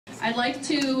I'd like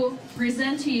to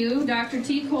present to you Dr.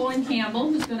 T. Colin Campbell,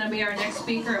 who's going to be our next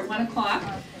speaker at 1 o'clock.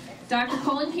 Dr.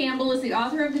 Colin Campbell is the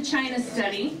author of the China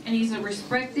Study, and he's a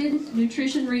respected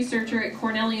nutrition researcher at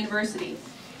Cornell University.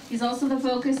 He's also the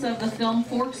focus of the film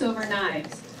Forks Over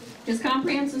Knives. His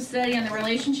comprehensive study on the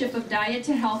relationship of diet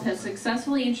to health has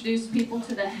successfully introduced people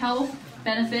to the health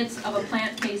benefits of a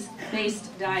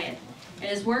plant-based diet, and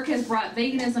his work has brought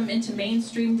veganism into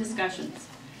mainstream discussions.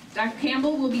 Dr.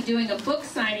 Campbell will be doing a book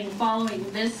signing following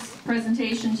this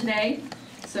presentation today,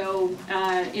 so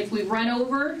if we run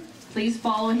over, please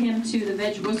follow him to the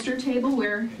Veg Worcester table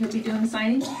where he'll be doing the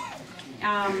signing.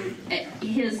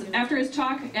 After his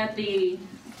talk after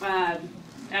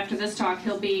this talk,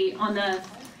 he'll be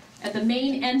at the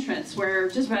main entrance where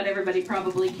just about everybody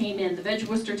probably came in. The Veg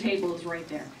Worcester table is right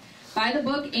there. Buy the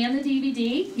book and the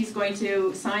DVD. He's going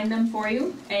to sign them for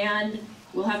you, and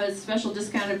we'll have a special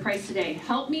discounted price today.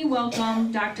 Help me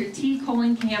welcome Dr. T.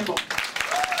 Colin Campbell.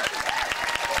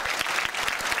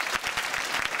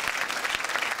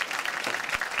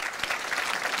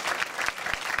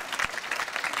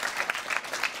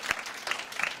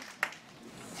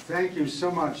 Thank you so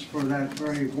much for that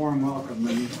very warm welcome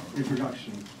and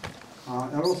introduction.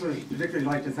 I'd also particularly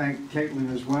like to thank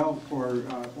Caitlin as well for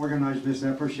organizing this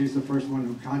effort. She's the first one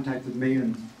who contacted me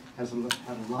and has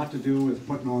had a lot to do with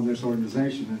putting on this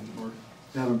organization, and for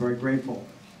that I'm very grateful.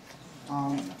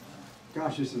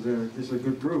 Gosh, this is a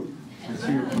good group. I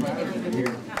see your choir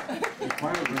here. The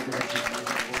choir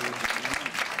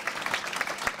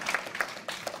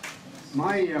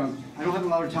I don't have a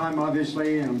lot of time,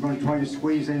 obviously, and I'm going to try to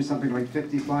squeeze in something like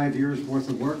 55 years worth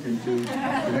of work into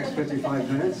the next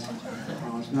 55 minutes.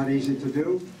 It's not easy to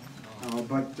do,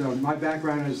 but my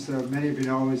background, as many of you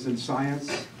know, is in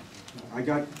science. I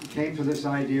came to this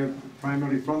idea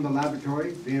primarily from the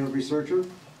laboratory, being a researcher,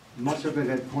 much of it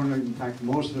at Cornell, in fact,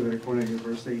 most of it at Cornell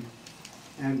University.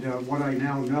 And what I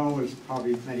now know, as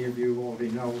probably many of you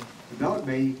already know about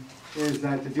me, is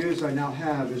that the views I now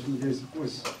have it's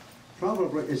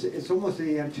almost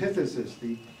the antithesis,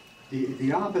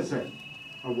 the opposite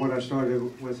of what I started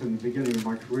with in the beginning of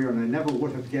my career, and I never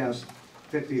would have guessed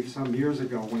 50-some years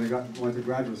ago when I went to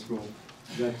graduate school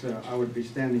that I would be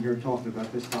standing here talking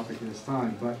about this topic at this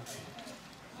time. But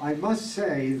I must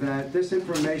say that this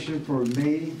information for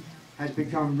me has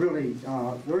become really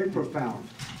very profound.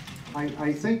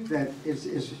 I think that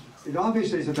it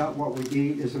obviously is about what we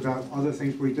eat, it's about other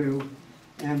things we do,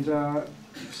 and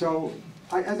so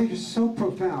I think it's so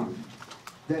profound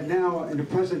that now in the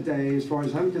present day, as far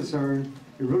as I'm concerned,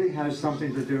 it really has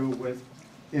something to do with,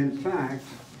 in fact,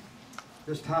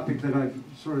 this topic that I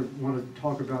sort of want to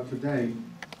talk about today,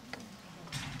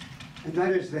 and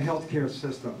that is the healthcare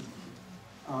system.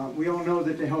 We all know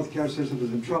that the healthcare system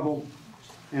is in trouble,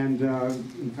 and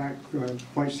in fact,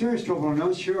 quite serious trouble. I'm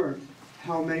not sure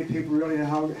how many people really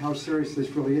know how serious this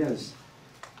really is.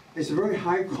 It's a very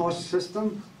high-cost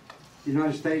system. The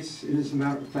United States, as a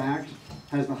matter of fact,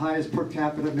 has the highest per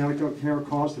capita medical care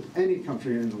cost of any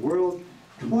country in the world,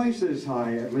 twice as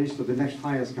high, at least, of the next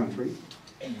highest country,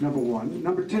 number one.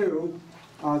 Number two,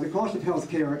 the cost of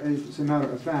health care, as a matter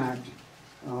of fact,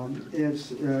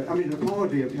 the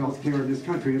quality of health care in this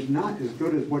country is not as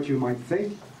good as what you might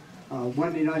think.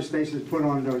 When the United States is put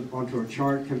onto a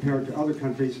chart compared to other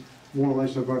countries, more or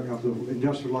less of the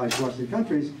industrialized Western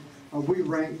countries, we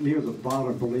rank near the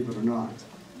bottom, believe it or not.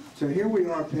 So here we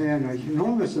are paying an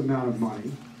enormous amount of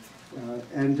money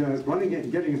and running it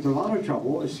and getting into a lot of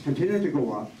trouble. It's continuing to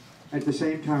go up. At the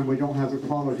same time, we don't have the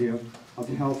quality of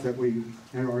health that we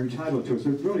are entitled to.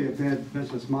 So it's really a bad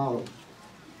business model.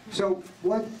 So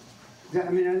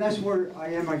and that's where I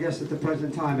am, I guess, at the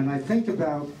present time. And I think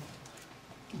about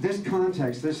this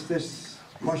context, this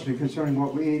question concerning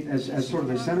what we eat as sort of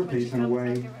the centerpiece in a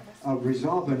way of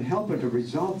helping to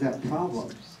resolve that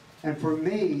problem. And for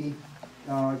me,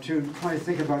 to try to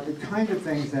think about the kind of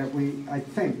things that I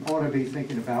think ought to be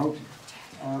thinking about,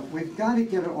 we've got to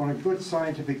get it on a good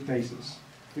scientific basis.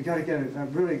 We've got to get it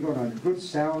really good on a good,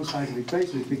 sound scientific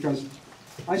basis, because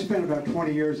I spent about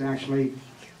 20 years actually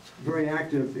very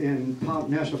active in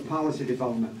national policy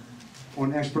development,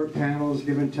 on expert panels,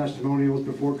 giving testimonials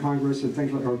before Congress and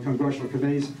things like, or congressional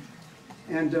committees.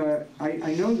 And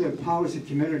I know the policy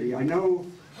community. I know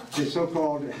the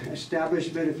so-called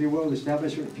establishment, if you will, the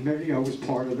establishment community. I was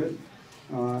part of it.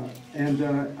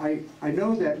 I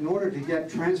know that in order to get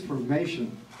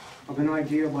transformation of an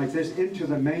idea like this into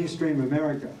the mainstream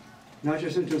America, not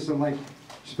just into select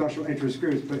special interest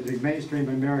groups, but the mainstream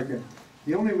America,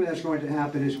 the only way that's going to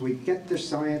happen is we get the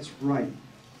science right.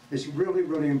 It's really,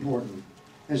 really important.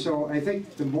 And so I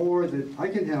think the more that I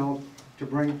can help to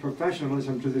bring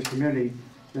professionalism to this community,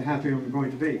 the happier I'm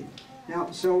going to be. Now,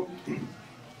 so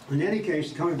in any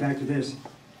case, coming back to this,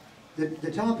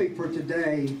 the topic for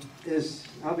today is,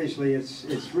 obviously,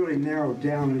 it's really narrowed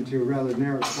down into a rather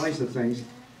narrow slice of things.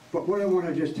 But what I want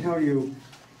to just tell you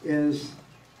is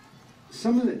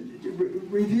some of the,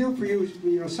 reveal for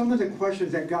you, some of the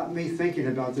questions that got me thinking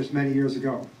about this many years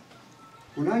ago.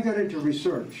 When I got into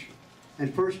research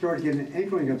and first started getting an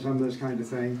inkling of some of this kind of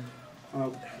thing,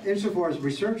 insofar as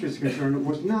research is concerned, it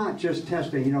was not just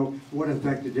testing, what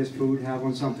effect did this food have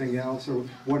on something else, or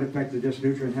what effect did this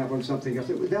nutrient have on something else.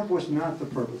 That was not the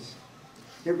purpose.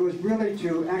 It was really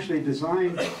to actually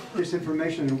design this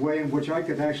information in a way in which I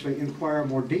could actually inquire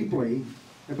more deeply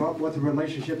about what the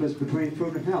relationship is between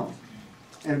food and health.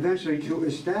 And eventually to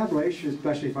establish,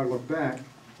 especially if I look back,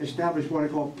 establish what I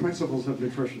call principles of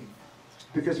nutrition.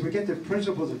 Because if we get the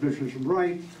principles of nutrition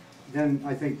right, then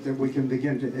I think that we can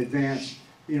begin to advance,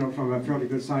 from a fairly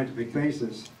good scientific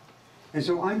basis. And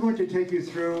so I'm going to take you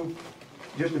through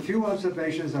just a few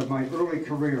observations of my early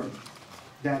career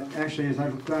that actually, as I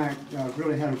look back,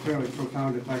 really had a fairly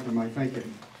profound effect on my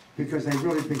thinking, because they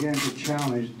really began to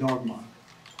challenge dogma.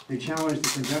 They challenged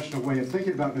the conventional way of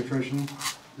thinking about nutrition,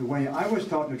 the way I was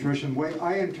taught nutrition, the way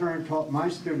I in turn taught my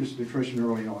students nutrition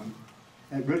early on.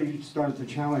 It really started to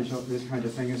challenge this kind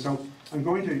of thing. And so I'm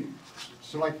going to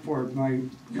select for my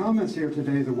comments here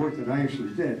today the work that I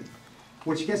actually did,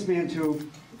 which gets me into,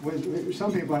 with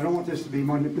some people, I don't want this to be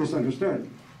misunderstood.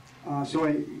 So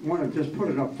I want to just put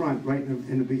it up front right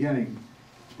in the beginning,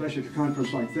 especially at a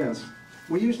conference like this.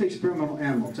 We used experimental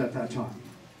animals at that time.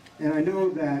 And I know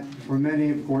that for many,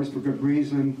 of course, for good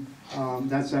reason,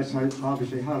 that's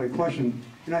obviously highly questioned.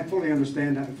 And I fully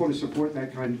understand that, I fully support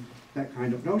that kind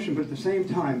of notion. But at the same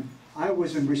time, I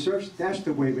was in research, that's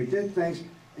the way we did things,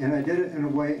 and I did it in a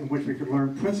way in which we could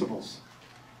learn principles.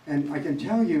 And I can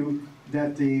tell you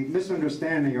that the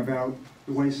misunderstanding about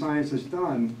the way science is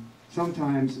done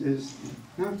sometimes is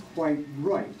not quite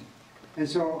right. And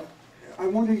so I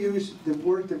want to use the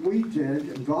work that we did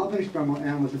involving experimental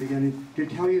animals at the beginning to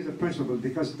tell you the principles,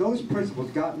 because those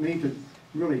principles got me to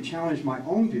really challenge my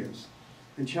own views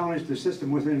and challenge the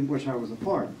system within which I was a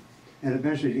part, and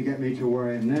eventually to get me to where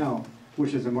I am now,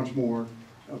 which is a much broader,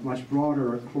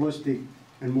 holistic,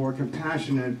 and more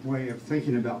compassionate way of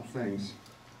thinking about things.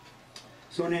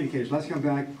 So in any case, let's come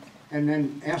back and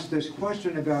then ask this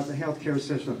question about the healthcare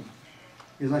system.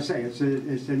 As I say, it's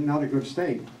in not a good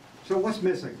state. So what's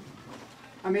missing?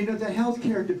 I mean, the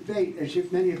healthcare debate, as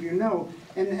many of you know,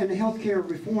 and the Healthcare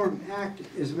Reform Act,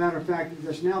 as a matter of fact,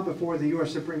 is now before the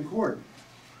U.S. Supreme Court.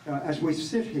 As we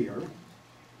sit here,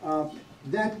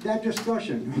 that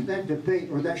discussion, that debate,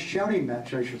 or that shouting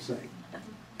match, I should say,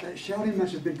 that shouting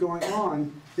match has been going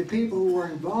on. The people who were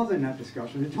involved in that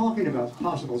discussion are talking about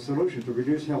possible solutions to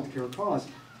reduce healthcare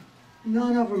costs.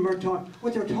 None of them are talking,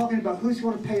 what they're talking about, who's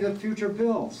going to pay the future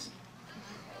bills?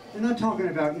 They're not talking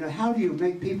about, how do you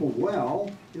make people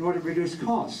well in order to reduce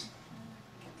costs?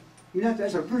 I mean,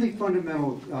 that's a really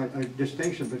fundamental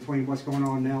distinction between what's going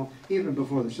on now, even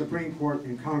before the Supreme Court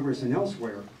and Congress and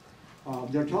elsewhere.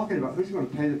 They're talking about who's going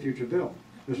to pay the future bill.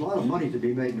 There's a lot of money to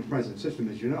be made in the present system,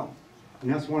 as you know.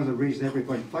 And that's one of the reasons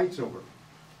everybody fights over,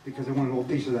 because they want a little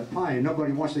piece of that pie, and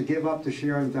nobody wants to give up the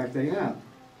share, in fact, they have.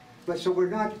 But so we're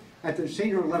not, at the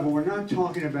senior level, we're not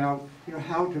talking about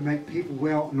how to make people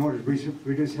well in order to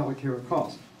reduce healthcare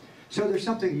costs. So there's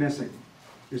something missing.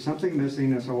 There's something missing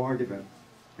in this whole argument.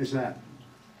 It's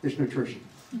nutrition.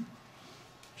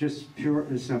 Just pure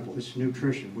and simple. It's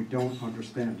nutrition. We don't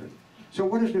understand it. So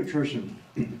what is nutrition?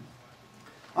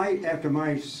 After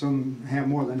have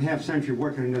more than half century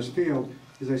working in this field,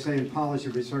 as I say, in policy,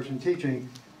 research, and teaching,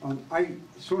 I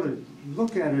sort of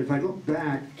look at it, if I look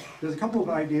back, there's a couple of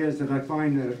ideas that I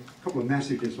find, a couple of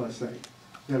messages, let's say,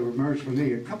 that have emerged for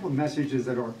me, a couple of messages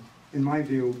that are, in my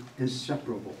view,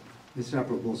 inseparable.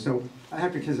 So I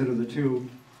have to consider the two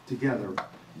together.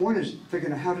 One is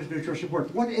figuring out, how does nutrition work?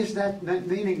 What is that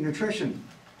meaning, nutrition?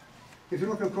 If you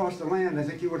look across the land, I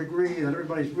think you would agree that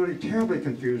everybody's really terribly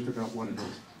confused about what it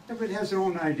is. Everybody has their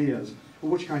own ideas of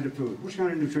which kind of food, which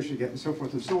kind of nutrition to get, and so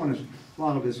forth and so on. A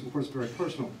lot of it is, of course, very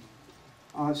personal.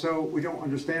 So we don't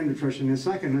understand nutrition. And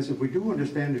second is, if we do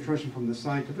understand nutrition from the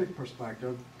scientific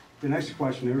perspective, the next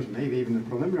question is, maybe even the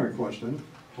preliminary question,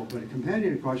 hopefully a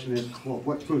companion question is, well,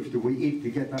 what foods do we eat to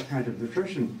get that kind of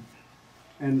nutrition?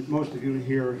 And most of you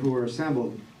here who are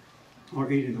assembled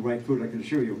are eating the right food, I can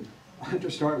assure you,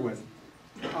 to start with.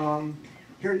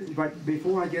 But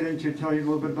before I get into tell you a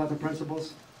little bit about the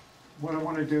principles, what I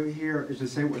want to do here is to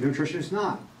say what nutrition is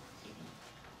not.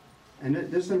 And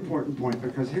this is an important point,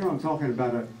 because here I'm talking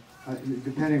about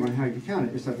depending on how you count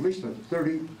it, it's at least a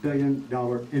 $30 billion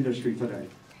industry today.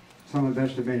 Some have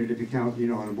estimated, if you count,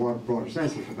 in a broader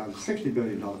sense, it's about a $60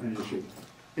 billion industry.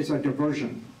 It's a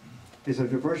diversion. It's a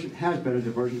diversion, has been a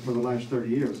diversion for the last 30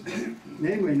 years.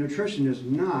 Namely, nutrition is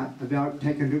not about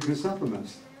taking nutrient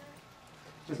supplements.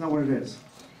 That's not what it is.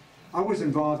 I was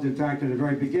involved, in fact, in the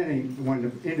very beginning, when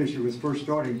the industry was first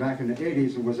starting back in the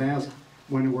 80s, and was asked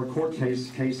when there were court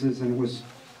cases, and it was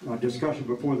discussion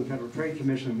before the Federal Trade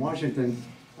Commission in Washington,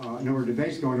 and there were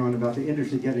debates going on about the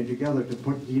industry getting together to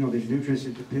put, these nutrients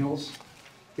into pills,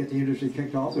 get the industry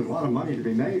kicked off. There was a lot of money to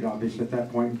be made, obviously, at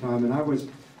that point in time, and I was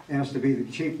asked to be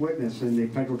the chief witness in the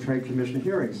Federal Trade Commission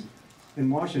hearings in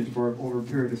Washington for over a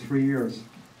period of 3 years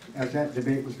as that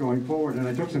debate was going forward. And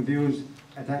I took some views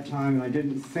at that time, and I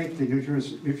didn't think the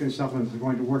nutrient supplements were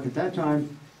going to work at that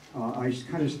time. I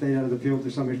kind of stayed out of the field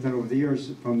to some extent over the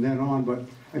years from then on, but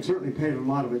I certainly paid a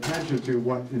lot of attention to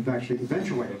what, in fact,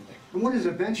 eventuated. And what is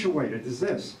eventuated is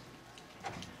this.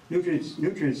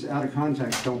 Nutrients out of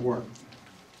context don't work,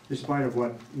 despite of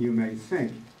what you may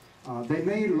think. They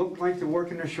may look like they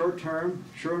work in the short term.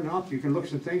 Sure enough, you can look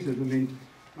at some things that,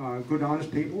 good,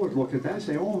 honest people would look at that and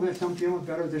say, oh, I'm feeling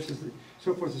better, this is,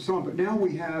 so forth and so on. But now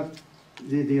we have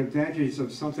the advantages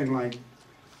of something like,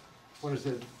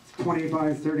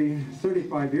 25, 30,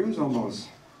 35 years almost,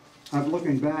 of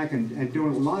looking back and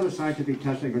doing a lot of scientific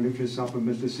testing on nutrient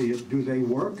supplements to see, do they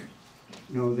work?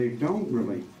 No, they don't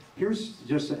really. Here's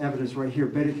just the evidence right here.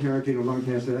 Beta-carotene and lung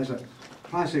cancer, that's a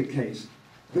classic case.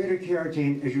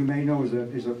 Beta-carotene, as you may know,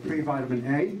 is a pre-vitamin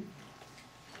A.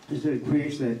 It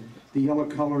creates the yellow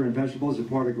color in vegetables, it's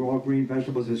part of all green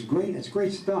vegetables. It's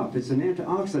great stuff. It's an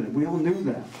antioxidant. We all knew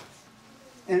that.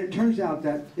 And it turns out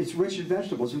that it's rich in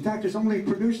vegetables. In fact, it's only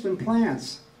produced in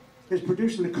plants. It's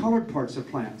produced in the colored parts of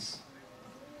plants.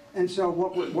 And so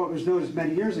what was noticed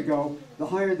many years ago, the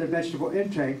higher the vegetable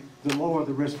intake, the lower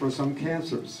the risk for some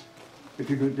cancers. If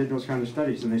you did those kind of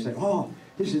studies, and they say, oh,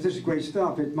 this is great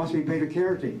stuff, it must be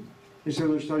beta-carotene. And so there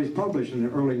were studies published in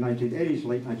the early 1980s,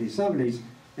 late 1970s,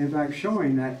 in fact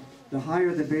showing that the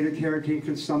higher the beta-carotene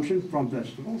consumption from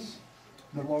vegetables,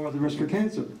 the lower the risk for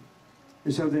cancer.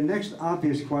 And so the next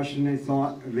obvious question they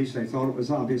thought, at least they thought it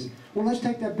was obvious, well, let's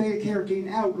take that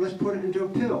beta-carotene out, let's put it into a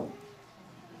pill.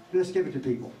 Let's give it to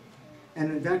people.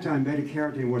 And at that time,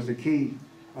 beta-carotene was the key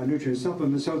nutrient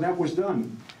supplement, so that was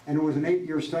done. And it was an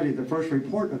 8-year study. The first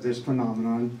report of this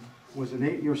phenomenon was an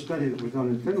 8-year study that was done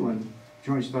in Finland,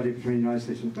 joint study between the United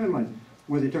States and Finland,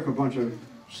 where they took a bunch of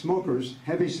smokers,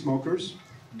 heavy smokers,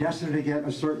 destined to get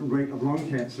a certain rate of lung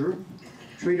cancer,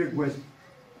 treated with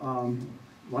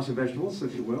lots of vegetables,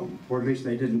 if you will, or at least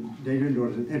they didn't do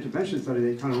it as an intervention study.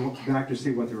 They kind of looked back to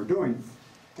see what they were doing.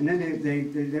 And then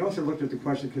they also looked at the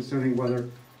question concerning whether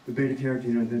the beta-carotene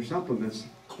and their supplements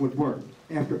would work.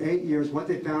 After 8 years, what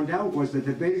they found out was that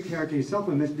the beta-carotene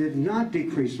supplements did not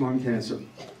decrease lung cancer,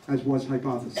 as was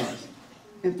hypothesized.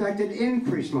 In fact, it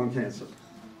increased lung cancer,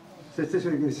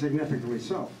 statistically significantly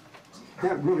so.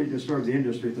 That really disturbed the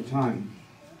industry at the time.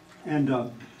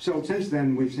 And so since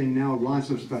then, we've seen now lots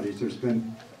of studies. There's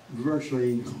been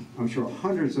virtually, I'm sure,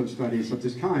 hundreds of studies of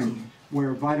this kind,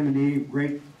 where vitamin E,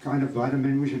 great kind of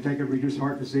vitamin, we should take it, reduce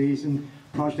heart disease and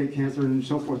prostate cancer and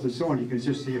so forth and so on. You can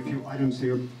just see a few items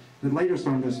here. The latest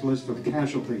on this list of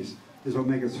casualties is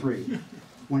omega-3.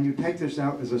 When you take this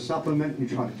out as a supplement, you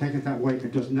try to take it that way,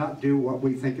 it does not do what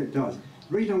we think it does.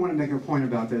 The reason I want to make a point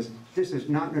about this is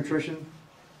not nutrition,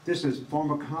 this is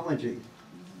pharmacology.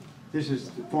 This is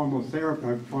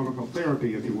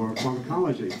pharmacotherapy, if you will,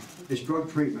 pharmacology. It's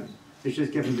drug treatment. It's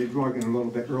just giving the drug in a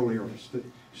little bit earlier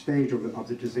stage of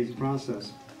the disease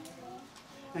process.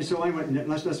 And so anyway,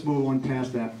 let's move on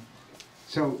past that.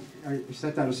 So I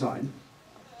set that aside.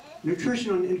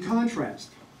 Nutrition, in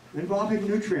contrast, involving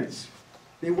nutrients.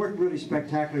 They work really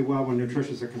spectacularly well when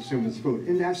nutrients are consumed as food.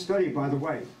 In that study, by the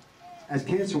way, as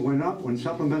cancer went up, when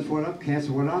supplements went up,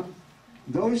 cancer went up,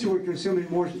 those who were consuming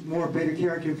more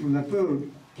beta-carotene from the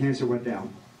food, cancer went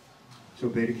down. So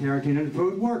beta-carotene in the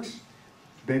food works.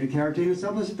 Beta-carotene in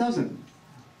supplements, it doesn't.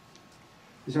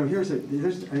 So here's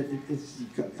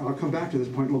I'll come back to this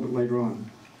point a little bit later on.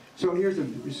 So here's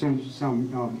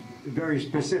some very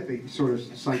specific sort of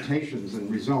citations and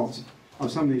results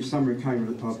of some of these summary kind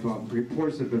of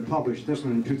reports that have been published. This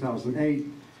one in 2008.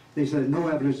 They said no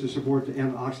evidence to support the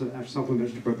antioxidant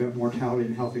supplements to prevent mortality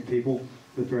in healthy people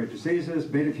with rare diseases.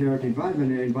 Beta-carotene,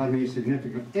 vitamin A, and vitamin E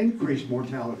significantly increased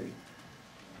mortality.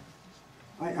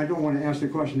 I don't want to ask the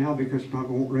question now because people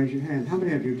won't raise your hand. How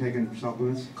many of you have taken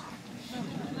supplements?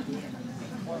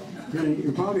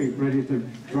 You're probably ready to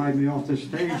drive me off this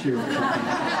stage here.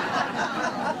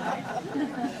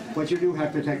 But you do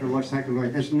have to take a second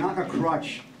look. It's not a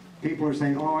crutch people are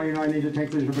saying, oh, you know, I need to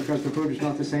take this because the food is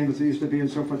not the same as it used to be, and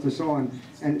so forth and so on.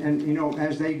 And you know,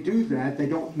 as they do that, they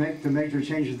don't make the major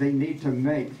changes they need to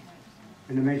make.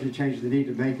 And the major changes they need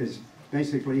to make is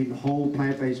basically eating whole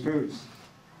plant-based foods.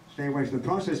 Stay away from the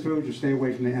processed foods or stay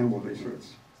away from the animal-based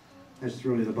foods. That's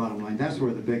really the bottom line. That's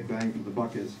where the big bang for the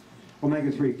buck is.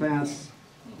 Omega-3 fats,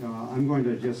 I'm going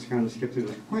to just kind of skip through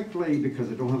this quickly because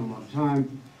I don't have a lot of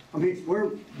time. I mean,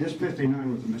 this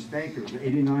 59 was a mistake. There's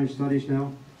 89 studies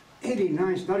now.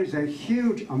 89 studies, a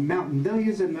huge amount,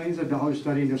 millions and millions of dollars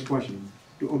studying this question.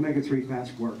 Do omega-3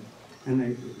 fats work? And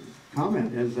the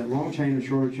comment is that long-chain and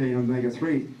shorter-chain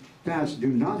omega-3 fats do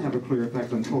not have a clear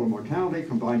effect on total mortality,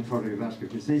 combined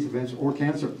cardiovascular disease events, or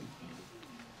cancer.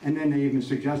 And then they even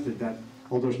suggested that,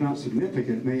 although it's not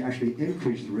significant, it may actually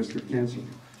increase the risk of cancer.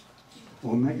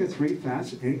 Omega-3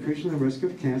 fats increasing the risk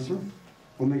of cancer.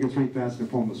 Omega-3 fats in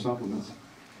the form of supplements.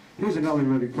 Here's another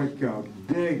really quick,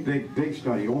 big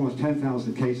study, almost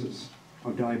 10,000 cases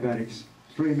of diabetics,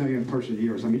 3 million person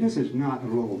years. I mean, this is not a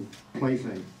little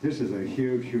plaything. This is a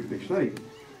huge, huge big study.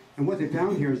 And what they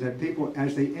found here is that people,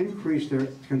 as they increase their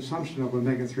consumption of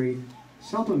omega-3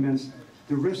 supplements,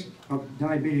 the risk of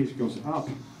diabetes goes up,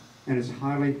 and it's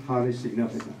highly, highly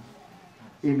significant.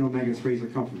 Even omega-3s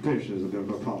that come from fish is a bit of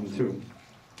a problem too.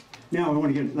 Now,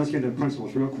 let's get into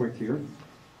principles real quick here.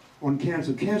 On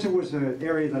cancer. Cancer was an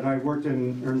area that I worked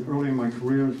in early in my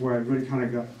career, where I really kind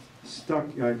of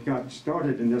got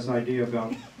started in this idea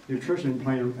about nutrition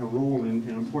playing a role in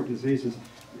important diseases.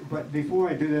 But before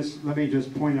I do this, let me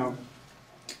just point out,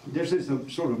 this is a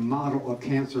sort of model of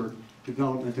cancer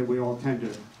development that we all tend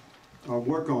to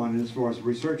work on as far as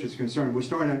research is concerned.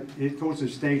 It goes in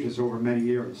stages over many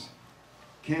years.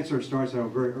 Cancer starts out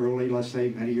very early, let's say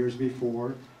many years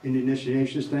before, in the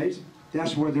initiation stage.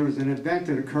 That's where there is an event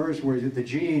that occurs where the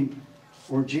gene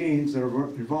or genes that are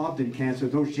involved in cancer,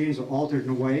 those genes are altered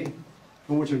in a way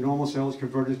in which a normal cell is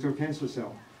converted to a cancer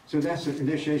cell. So that's the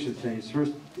initiation stage.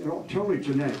 First, totally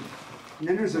genetic. And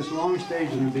then there's this long stage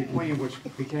in between, which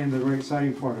became the very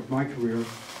exciting part of my career.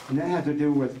 And that had to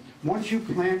do with, once you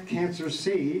plant cancer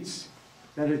seeds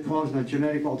that had caused a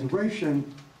genetic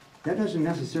alteration, that doesn't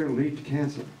necessarily lead to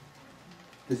cancer.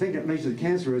 The thing that leads to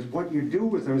cancer is what you do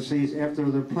with those seeds after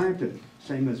they're planted.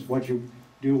 Same as what you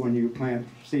do when you plant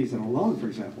seeds in a lawn, for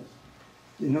example.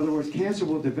 In other words, cancer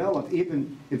will develop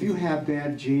even if you have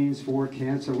bad genes for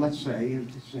cancer, let's say, and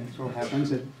it so happens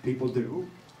that people do,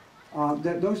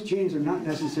 that those genes are not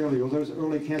necessarily, or those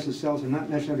early cancer cells are not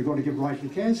necessarily going to give rise to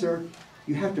cancer.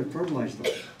 You have to fertilize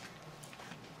them.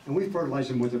 And we fertilize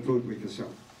them with the food we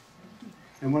consume.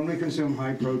 And when we consume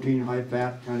high protein, high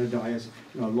fat kind of diets,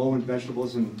 low in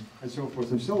vegetables and so forth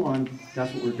and so on,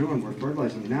 that's what we're doing, we're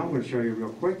fertilizing. Now I'm going to show you real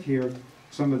quick here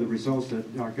some of the results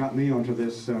that got me onto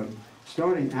this,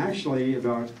 starting actually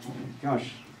about,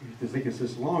 gosh, I think it's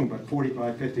this long, but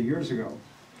 45, 50 years ago.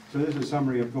 So this is a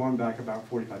summary of going back about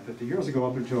 45, 50 years ago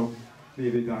up until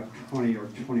maybe about 20 or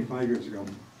 25 years ago.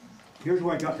 Here's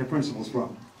where I got the principles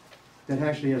from. That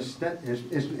actually is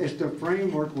the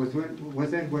framework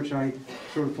within which I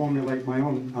sort of formulate my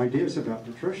own ideas about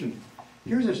nutrition.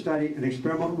 Here's a study in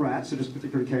experimental rats, in this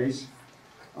particular case,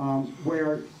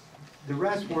 where the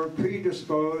rats were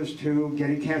predisposed to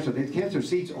getting cancer. The cancer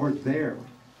seeds are there.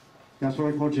 That's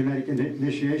what I call genetic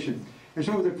initiation. And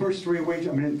so over the first 3 weeks,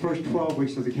 I mean, the first 12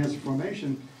 weeks of the cancer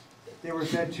formation, they were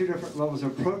fed 2 different levels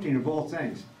of protein of all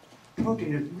things.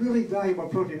 Protein is really valuable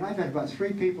protein. I've had about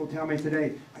 3 people tell me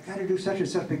today, I got to do such and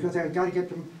such because I got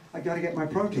to get my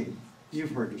protein.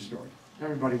 You've heard the story.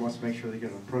 Everybody wants to make sure they get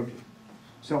enough protein.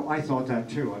 So I thought that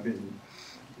too. I've been,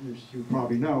 as you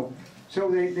probably know.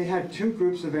 So they had 2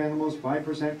 groups of animals,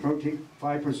 5% protein,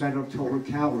 5% of total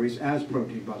calories as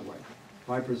protein, by the way.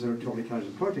 5% of total calories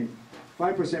as protein.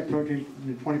 5% protein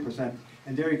and 20%,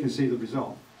 and there you can see the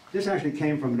result. This actually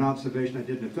came from an observation I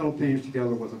did in the Philippines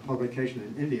together with a publication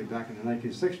in India back in the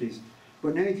 1960s. But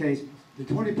in any case, the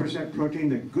 20% protein,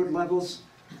 the good levels,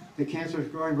 the cancer is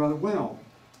growing rather well.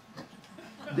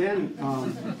 Then,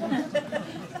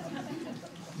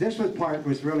 this part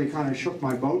was really kind of shook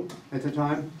my boat at the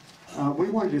time. We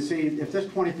wanted to see if this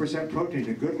 20% protein,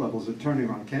 the good levels, are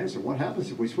turning on cancer, what happens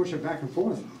if we switch it back and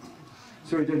forth?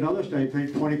 So we did another study,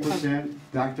 20%,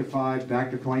 back to 5,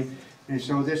 back to 20. And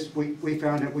so we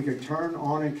found that we could turn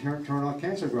on and turn off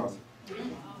cancer growth.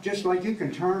 Just like you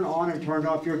can turn on and turn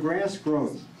off your grass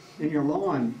growth in your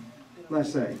lawn,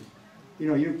 let's say. You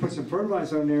know, you put some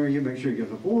fertilizer on there, you make sure you get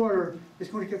enough water, it's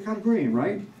going to get kind of green,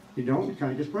 right? You don't, it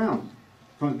kind of gets brown.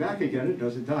 Comes back again, it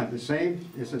doesn't die. It's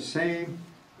the same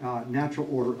natural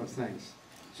order of things.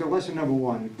 So lesson number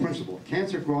 1, principle,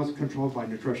 cancer growth controlled by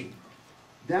nutrition.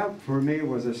 That, for me,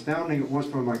 was astounding. It was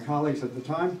for my colleagues at the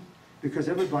time. because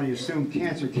everybody assumed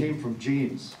cancer came from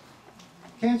genes.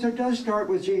 Cancer does start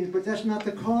with genes, but that's not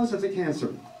the cause of the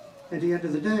cancer at the end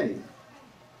of the day.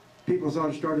 People thought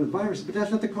it started with virus, but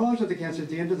that's not the cause of the cancer at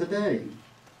the end of the day.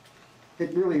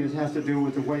 It really has to do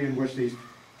with the way in which these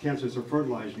cancers are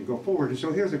fertilized and go forward. And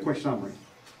so here's a quick summary,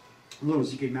 a little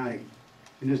schematic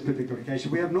in this particular case. So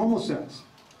we have normal cells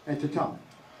at the top.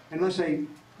 And let's say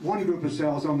one group of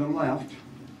cells on the left,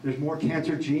 there's more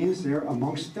cancer genes there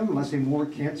amongst them, let's say more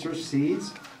cancer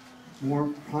seeds, more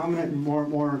prominent,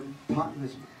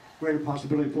 greater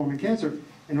possibility of forming cancer.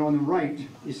 And on the right,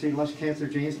 you see less cancer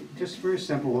genes, just very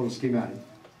simple little schematic.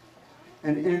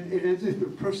 And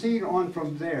it proceed on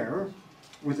from there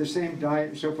with the same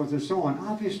diet, so forth and so on.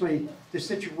 Obviously, the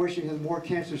situation has more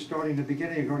cancers starting in the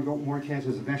beginning, and going to go more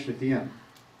cancers eventually at the end.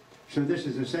 So this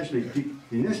is essentially,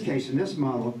 in this case, in this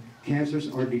model, cancers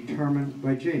are determined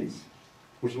by genes,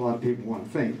 which a lot of people want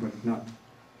to think, but not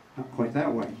quite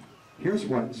that way. Here's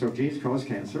what, so genes cause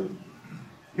cancer.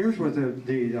 Here's what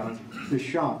the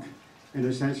shock, in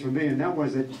a sense, for me, and that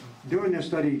was that doing this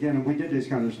study again, and we did these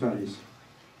kind of studies,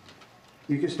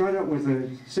 you can start out with a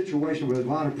situation with a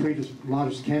lot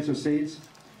of cancer seeds.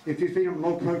 If you feed them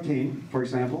low protein, for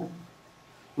example,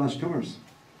 less tumors.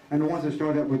 And the ones that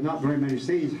start out with not very many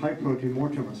seeds, high protein, more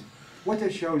tumors. What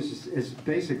this shows is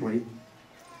basically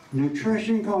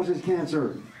nutrition causes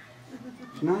cancer.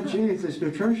 It's not genes, it's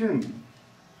nutrition.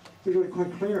 It's really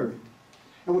quite clear.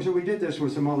 And so we did this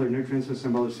with some other nutrients and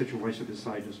some other situations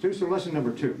beside this too. So lesson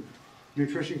number 2,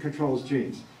 nutrition controls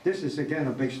genes. This is again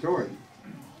a big story.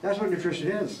 That's what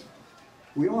nutrition is.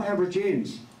 We all have our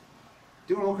genes,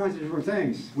 doing all kinds of different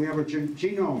things. We have our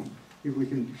genome. We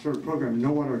can sort of program and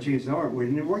know what our genes are.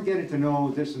 We're getting to know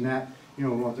this and that, you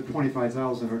know, the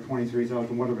 25,000 or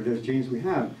 23,000, whatever it is, genes we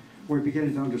have. We're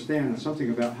beginning to understand something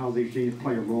about how these genes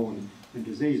play a role in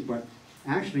disease. But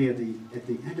actually, at the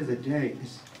end of the day,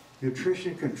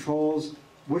 nutrition controls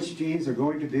which genes are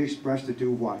going to be expressed to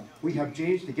do what. We have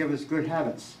genes to give us good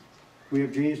habits. We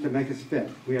have genes to make us fit.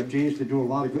 We have genes to do a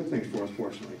lot of good things for us,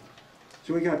 fortunately.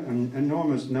 So we got an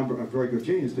enormous number of very good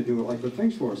genes to do a lot of good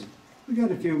things for us. We got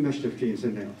a few mischief genes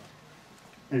in there.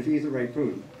 And if you eat the right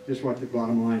food, this is what the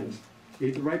bottom line is.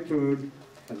 Eat the right food,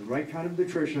 have the right kind of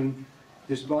nutrition.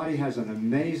 This body has an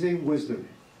amazing wisdom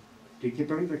to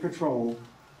keep under control.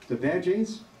 The bad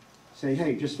genes say,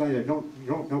 hey, just lay there,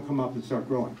 don't come up and start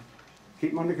growing. Keep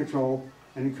them under control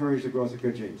and encourage the growth of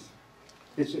good genes.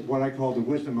 It's what I call the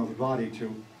wisdom of the body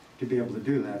to be able to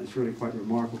do that. It's really quite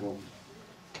remarkable.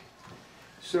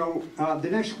 So the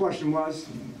next question was,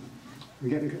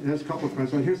 there's a couple of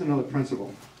principles. Here's another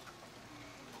principle.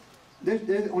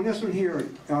 On this one here,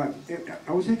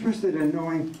 I was interested in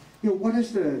knowing, you know,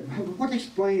 what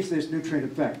explains this nutrient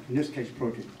effect, in this case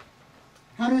protein?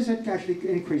 How does it actually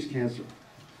increase cancer?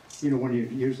 You know, when you're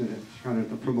using it kind of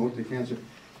to promote the cancer.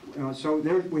 So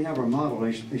there we have our model I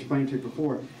explained to you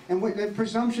before. And the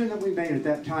presumption that we made at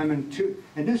that time, and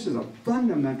this is a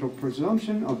fundamental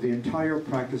presumption of the entire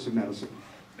practice of medicine.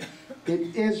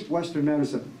 It is Western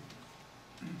medicine.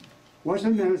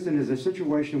 Western medicine is a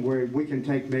situation where we can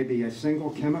take maybe a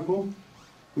single chemical,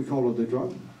 we call it the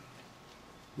drug,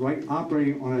 right,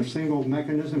 operating on a single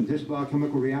mechanism, this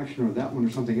biochemical reaction or that one or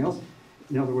something else.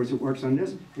 In other words, it works on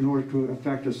this in order to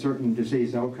affect a certain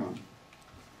disease outcome.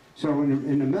 So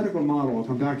in the medical model, I'll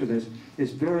come back to this,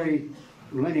 it's very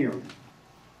linear.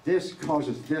 This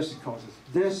causes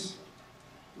this,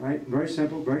 right? Very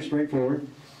simple, very straightforward.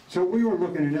 So we were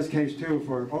looking in this case too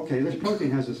for, okay, this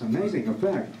protein has this amazing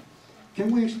effect. Can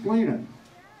we explain it?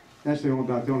 That's the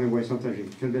only way sometimes you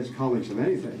can convince colleagues of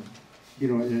anything, you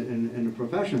know, in the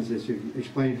professions is to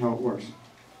explain how it works.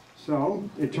 So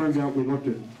it turns out we looked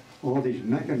at all these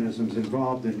mechanisms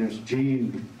involved in this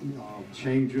gene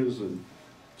changes and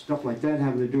stuff like that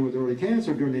having to do with early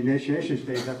cancer during the initiation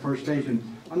stage, that first stage, and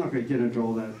I'm not going to get into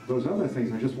all those other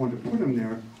things. I just wanted to put them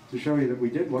there to show you that we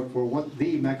did look for what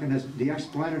the mechanism, the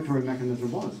explanatory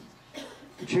mechanism was.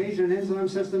 Change in enzyme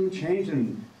system, change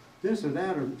in this or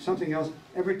that or something else.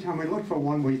 Every time we looked for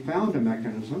one, we found a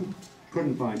mechanism.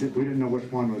 Couldn't find it. We didn't know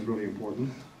which one was really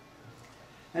important.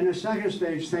 And the second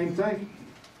stage, same thing.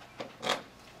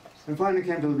 And finally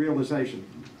came to the realization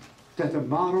that the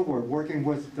model we're working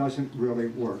with doesn't really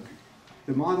work.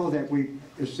 The model that we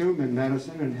assume in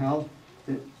medicine and health,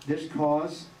 that this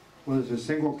cause, whether it's a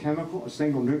single chemical, a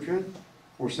single nutrient,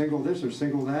 or single this or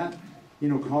single that, you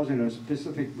know, causing a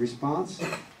specific response.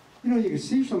 You know, you can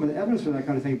see some of the evidence for that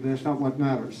kind of thing, but that's not what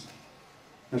matters.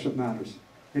 That's what matters.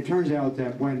 It turns out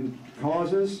that when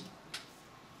causes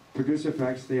produce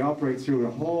effects, they operate through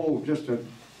a whole, just a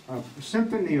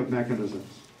symphony of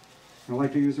mechanisms. I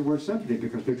like to use the word symphony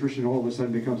because nutrition all of a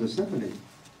sudden becomes a symphony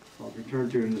I'll return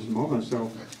to in just a moment.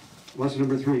 So, lesson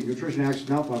number 3, nutrition acts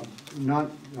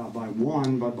not by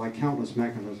one, but by countless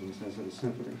mechanisms, as in a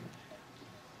symphony.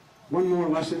 One more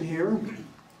lesson here.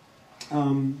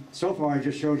 So far, I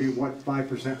just showed you what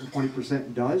 5% and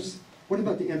 20% does. What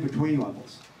about the in-between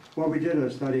levels? Well, we did a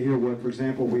study here where, for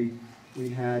example, we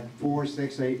had 4,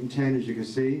 6, 8, and 10, as you can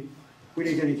see. We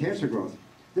didn't get any cancer growth.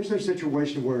 This is a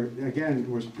situation where, again,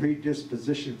 there was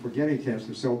predisposition for getting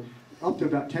cancer. So up to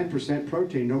about 10%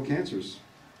 protein, no cancers.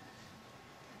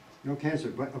 No cancer.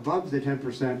 But above the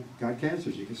 10% got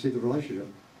cancers. You can see the relationship.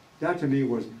 That, to me,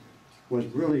 was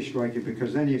really striking,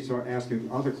 because then you start asking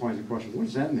other kinds of questions. What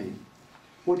does that mean?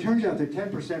 Well, it turns out that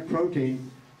 10%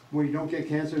 protein, when you don't get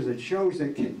cancers, it shows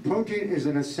that protein is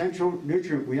an essential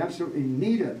nutrient. We absolutely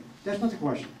need it. That's not the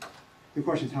question. The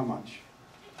question is how much?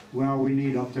 Well, we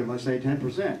need up to, let's say,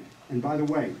 10%. And by the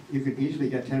way, you can easily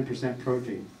get 10%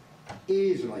 protein,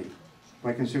 easily,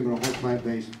 by consuming a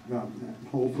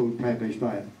whole food plant-based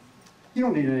diet. You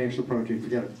don't need any extra protein,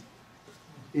 forget it.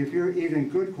 If you're eating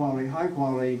good quality, high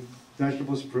quality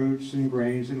vegetables, fruits, and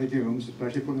grains, and legumes,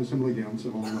 especially putting in some legumes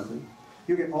of all nothing,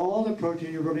 you get all the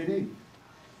protein you really need.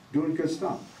 Doing good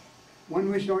stuff.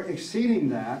 When we start exceeding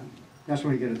that, that's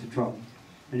when we get into trouble.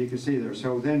 And you can see there.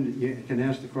 So then you can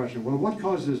ask the question, well, what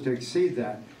causes us to exceed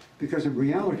that? Because in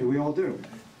reality, we all do.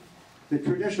 The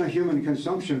traditional human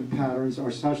consumption patterns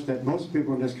are such that most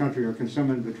people in this country are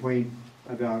consuming between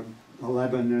about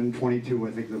 11 and 22,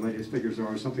 I think the latest figures are,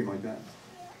 or something like that.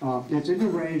 It's in the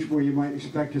range where you might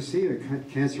expect to see a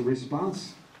cancer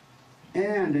response,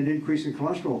 and an increase in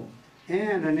cholesterol,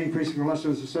 and an increase in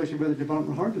cholesterol is associated with the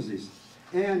development of heart disease,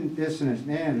 and this and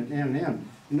this, and.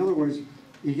 In other words,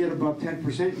 you get above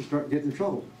 10%, you start getting in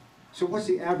trouble. So what's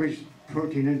the average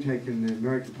protein intake in the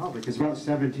American public? It's about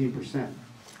 17%.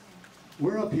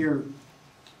 We're up here,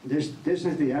 this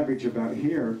is the average about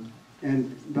here,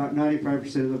 and about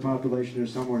 95% of the population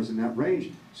is somewhere in that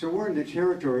range. So we're in the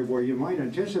territory where you might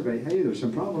anticipate, hey, there's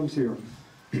some problems here.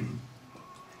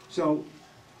 So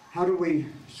how do we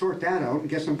sort that out and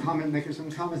get making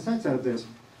some common sense out of this?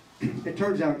 It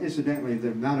turns out, incidentally,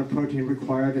 the amount of protein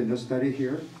required in this study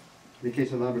here, in the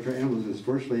case of laboratory animals, is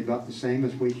virtually about the same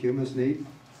as we humans need.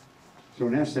 So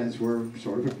in that sense, we're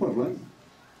sort of equivalent.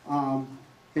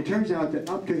 It turns out that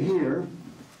up to here,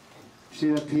 see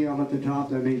that PL at the top,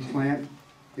 that means plant.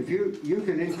 If you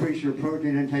can increase your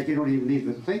protein intake, you don't even need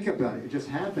to think about it. It just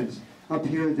happens. Up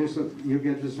here, you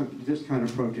get this kind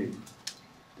of protein.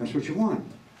 That's what you want.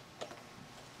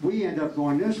 We end up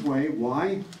going this way.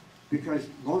 Why? Because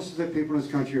most of the people in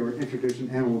this country are introducing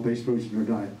animal-based foods in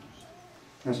their diet.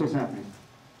 That's what's happening.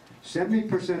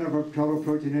 70% of our total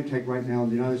protein intake right now in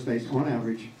the United States, on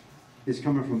average, is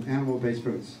coming from animal-based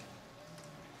foods.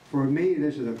 For me,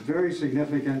 this is a very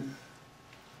significant,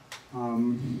 I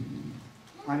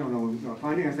don't know,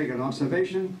 finding, I think, an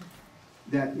observation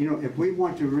that, you know, if we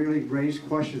want to really raise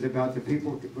questions about the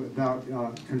people, about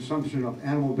consumption of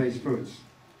animal-based foods,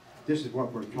 this is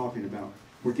what we're talking about.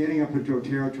 We're getting up into a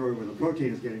territory where the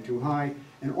protein is getting too high,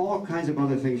 and all kinds of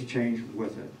other things change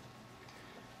with it.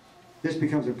 This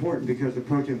becomes important because the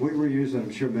protein we were using,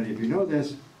 I'm sure many of you know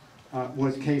this,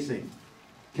 was casein.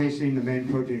 Casein, the main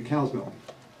protein in cow's milk.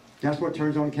 That's what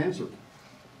turns on cancer.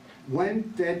 When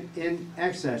fed in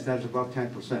excess, that's above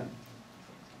 10%.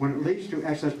 When it leads to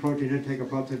excess protein intake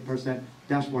above 10%,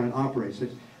 that's when it operates.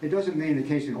 It doesn't mean the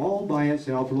casein all by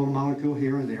itself, a little molecule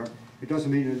here and there, it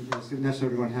doesn't mean it's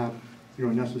necessarily going to have, you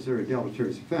know, necessary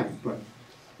deleterious effect. But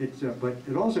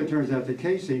it also turns out the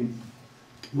casein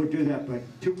would do that, but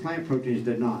 2 plant proteins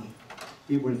did not,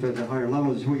 even when fed at higher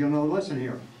levels. So we got another lesson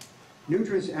here.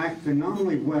 Nutrients act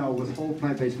phenomenally well with whole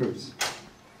plant-based foods.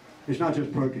 It's not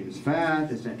just protein, it's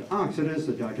fat, it's antioxidants,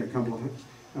 the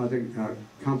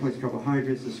complex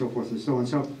carbohydrates, and so forth and so on.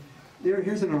 So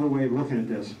here's another way of looking at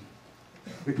this,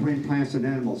 between plants and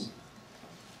animals.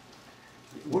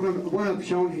 What I've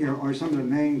shown here are some of the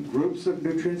main groups of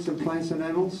nutrients in plants and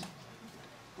animals.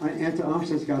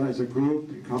 Antioxidants got as a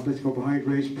group, complex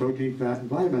carbohydrates, protein, fat, and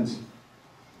vitamins.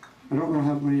 I don't know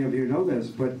how many of you know this,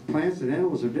 but plants and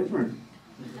animals are different.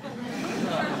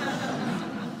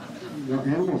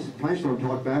 Plants don't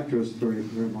talk back to us very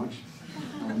much.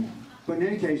 But in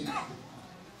any case,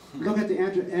 look at the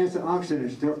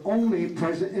antioxidants. They're only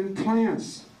present in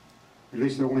plants. At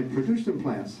least they're only produced in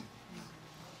plants.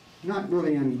 Not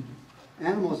really in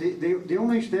animals. The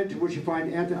only extent to which you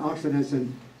find antioxidants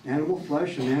in animal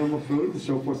flesh and animal food and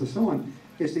so forth and so on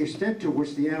is the extent to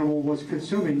which the animal was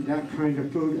consuming that kind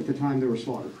of food at the time they were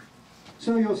slaughtered.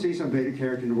 So you'll see some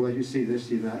beta-carotene, well, you see this,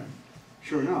 see that.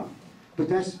 Sure enough. But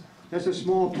that's a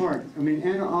small part. I mean,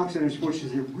 antioxidants, which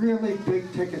is a really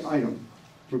big ticket item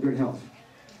for good health.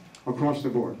 across the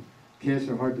board.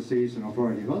 Cancer, heart disease, and a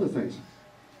variety of other things.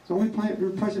 It's only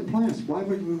present plants. Why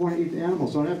would we want to eat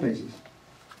animals on that basis?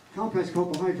 Complex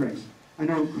carbohydrates. I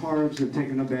know carbs have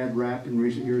taken a bad rap in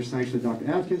recent years, thanks to Dr.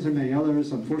 Atkins and many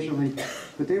others, unfortunately,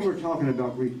 but they were talking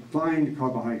about refined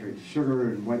carbohydrates, sugar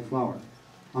and white flour.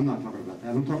 I'm not talking about that.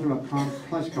 I'm talking about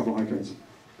complex carbohydrates.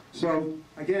 So,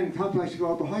 again, complex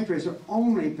carbohydrates are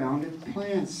only found in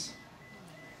plants.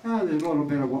 Now, there's a little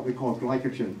bit of what we call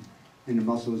glycogen in the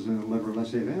muscles and the liver,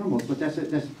 let's say, of animals, but that's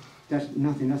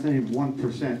nothing. That's not even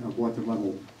 1% of what the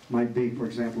level might be, for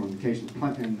example, in the case of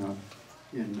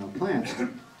plants.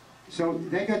 So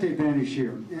they got the advantage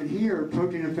here. And here,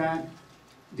 protein and fat,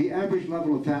 the average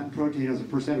level of fat and protein as a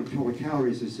percent of total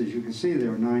calories is, as you can see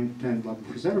there, 9, 10,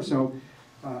 11% or so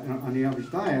on the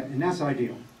average diet, and that's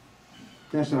ideal.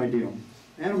 That's ideal.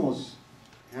 Animals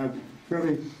have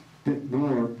fairly bit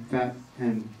more fat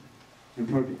and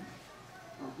protein.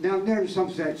 Now, there are some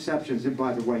exceptions, and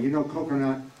by the way, you know,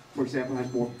 coconut, for example, has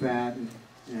more fat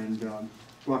and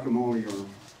guacamole, or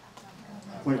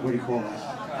what do you call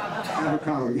that?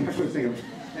 Avocado, you have to think of it.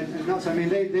 And nuts, I mean,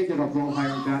 they get a little higher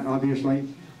in fat, obviously,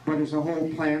 but as a whole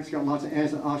plant's got lots of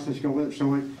antioxidants go with it,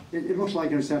 so it looks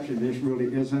like an exception. This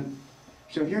really isn't.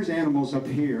 So here's animals up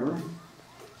here,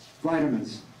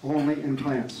 vitamins, only in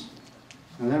plants.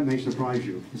 Now that may surprise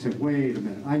you. You say, wait a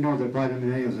minute, I know that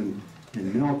vitamin A is in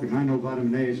milk, and I know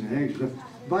vitamin A is in eggs.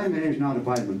 Vitamin A is not a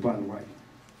vitamin, by the way.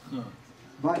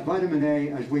 Vitamin A,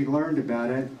 as we learned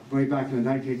about it way back in the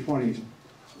 1920s,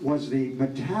 was the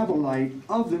metabolite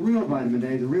of the real vitamin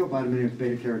A. The real vitamin A is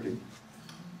beta-carotene.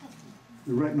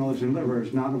 The retinol is in the liver.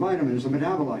 It's not a vitamin, it's a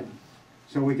metabolite.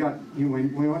 So we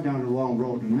went down the wrong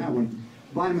road in that one.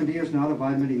 Vitamin D is not a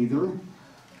vitamin either,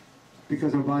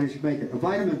 because our bodies make it. A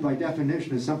vitamin, by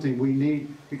definition, is something we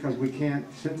need because we can't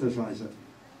synthesize it.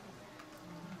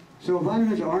 So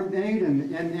vitamins aren't made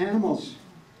in animals.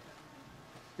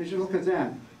 As you look at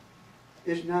that,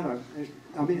 it's not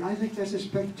I mean, I think that's a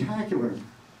spectacular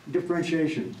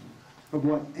differentiation of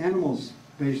what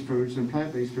animals-based foods and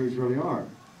plant-based foods really are,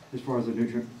 as far as the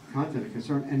nutrient content is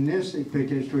concerned. And this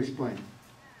begins to explain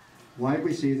why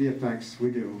we see the effects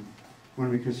we do when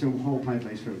we consume whole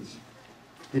plant-based foods.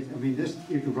 I mean,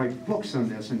 you could write books on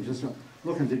this and just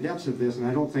look into the depths of this, and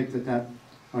I don't think that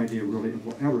idea really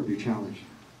will ever be challenged.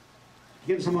 To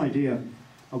give some idea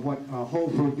of what a whole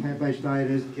food plant-based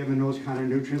diet is, given those kind of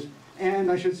nutrients.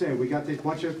 And I should say, we got this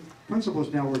bunch of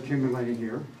principles now we're accumulating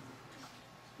here.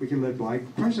 We can live by.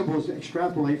 Principles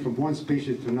extrapolate from one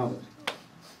species to another,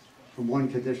 from one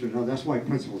condition to another. That's why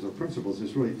principles are principles.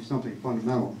 It's really something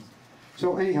fundamental.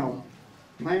 So anyhow,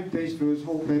 plant-based foods,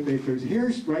 whole plant-based foods.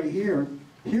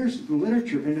 Here's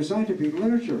literature, in the scientific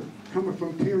literature, coming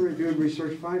from peer-reviewed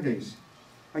research findings.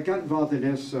 I got involved in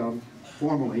this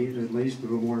formally, at least, in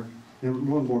a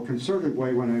little more concerted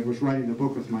way when I was writing the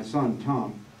book with my son,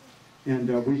 Tom. And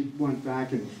we went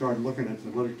back and started looking at the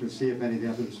literature to see if any of the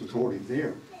evidence was already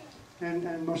there. And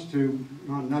not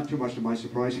too much to my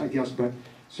surprise, I guess, but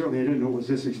certainly I didn't know it was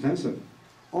this extensive.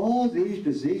 All these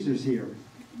diseases here,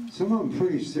 some of them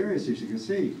pretty serious, as you can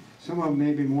see. Some of them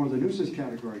may be more in the nuisance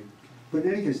category. But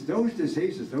in any case, those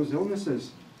diseases, those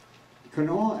illnesses, can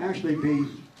all actually be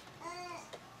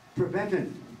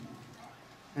prevented.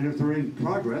 And if they're in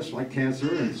progress, like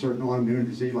cancer and certain autoimmune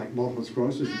disease like multiple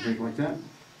sclerosis and things like that,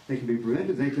 they can be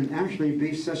prevented. They can actually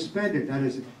be suspended. That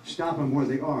is, stop them where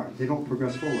they are. They don't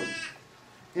progress forward.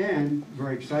 And,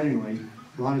 very excitingly,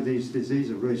 a lot of these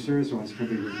diseases, really serious ones, can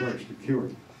be reversed and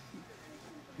cured.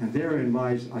 And therein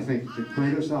lies, I think, the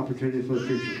greatest opportunity for the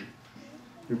future.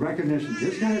 The recognition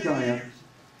this kind of diet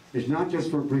is not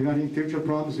just for preventing future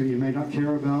problems that you may not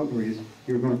care about or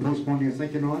you're going to postpone your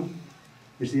thinking on.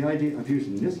 It's the idea of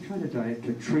using this kind of diet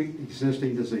to treat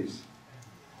existing disease.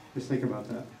 Just think about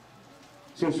that.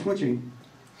 So switching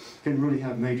can really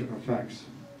have major effects.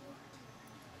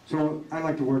 So I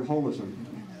like the word holism.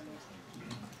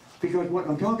 Because what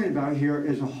I'm talking about here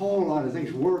is a whole lot of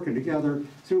things working together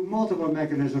through multiple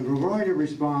mechanisms, a variety of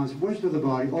response, wisdom of the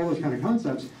body, all those kind of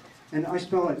concepts. And I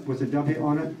spell it with a W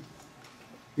on it.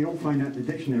 You don't find that in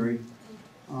the dictionary.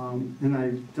 And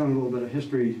I've done a little bit of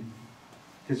history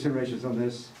considerations on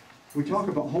this. We talk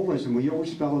about holism, we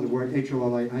always spell the word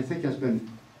H-O-L-A, and I think that's been,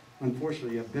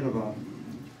 unfortunately, a bit of a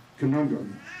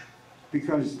conundrum.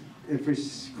 Because if we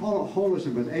call it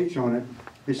holism with H on it,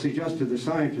 it suggests to the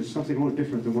scientist something a little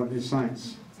different than what is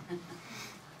science.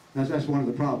 That's one of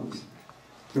the problems.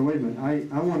 So wait a minute,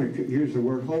 I want to use the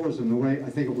word holism the way I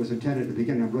think it was intended to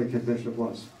begin. I'm really convinced it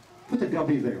was. Put the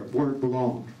W there, where it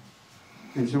belonged.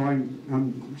 And so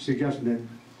I'm suggesting that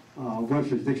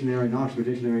Webster's Dictionary and Oxford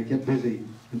Dictionary get busy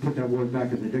and put that word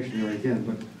back in the dictionary again.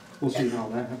 But we'll see how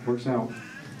that works out.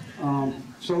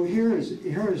 So here is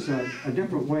a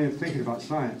different way of thinking about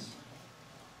science.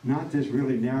 Not this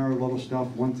really narrow little stuff,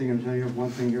 one thing at a time,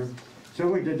 one thing here. So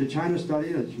we did the China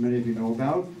study that many of you know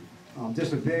about. This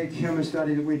is a big human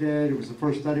study that we did. It was the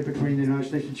first study between the United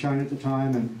States and China at the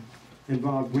time, and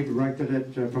involved, we directed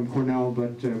it from Cornell,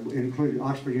 but it included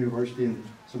Oxford University and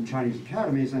some Chinese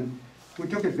academies. And we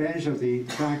took advantage of the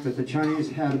fact that the Chinese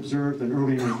had observed in the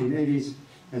early 1980s,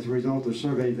 as a result of the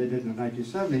survey they did in the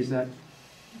 1970s, that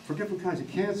for different kinds of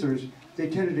cancers, they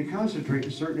tended to concentrate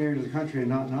in certain areas of the country and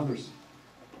not in others.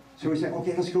 So we said,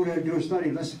 okay, let's go to do a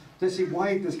study. Let's see,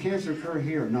 why does cancer occur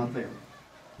here, not there?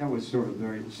 That was sort of a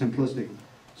very simplistic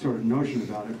sort of notion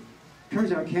about it.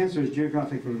 Turns out cancer is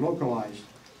geographically localized.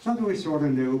 Something we sort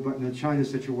of knew, but in the China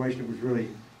situation, it was really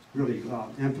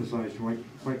emphasized in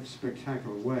quite a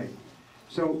spectacular way.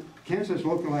 So cancer is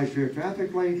localized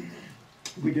geographically.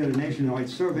 We did a nationwide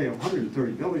survey of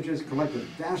 130 villages, collected a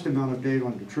vast amount of data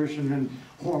on nutrition and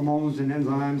hormones and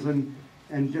enzymes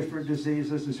and different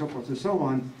diseases and so forth and so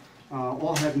on,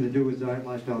 all having to do with diet,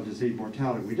 lifestyle, disease,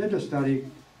 mortality. We did a study,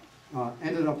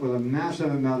 ended up with a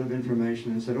massive amount of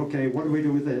information and said, okay, what do we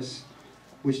do with this?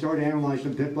 We started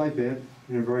analyzing bit by bit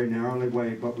in a very narrow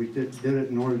way, but we did it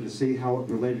in order to see how it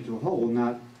related to the whole,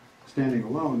 not standing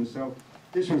alone. So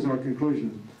this was our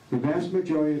conclusion. The vast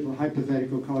majority of the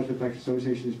hypothetical cause-effect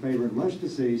associations favoring less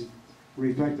disease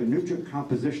reflect the nutrient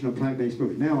composition of plant-based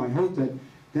food. Now, I hope that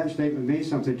that statement means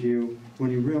something to you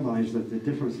when you realize that the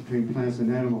difference between plants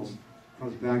and animals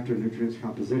comes back to nutrients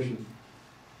composition.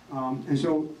 And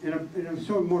so, in a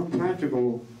sort of more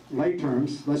practical, lay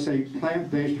terms, let's say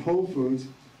plant-based whole foods,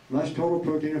 less total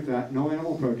protein and fat, no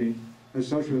animal protein,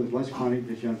 associated with less chronic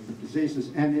degenerative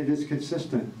diseases, and it is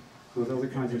consistent with other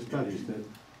kinds of studies, that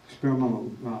experimental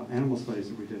animal studies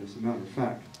that we did, as a matter of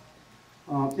fact.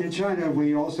 In China,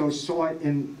 we also saw it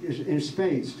in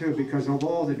spades, too, because of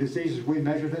all the diseases we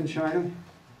measured in China,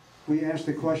 we asked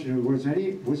the question, was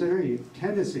there any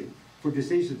tendency for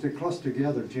diseases to cluster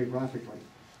together geographically?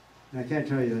 And I can't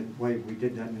tell you why we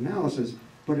did that analysis,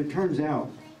 but it turns out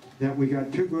that we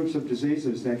got two groups of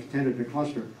diseases that tended to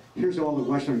cluster. Here's all the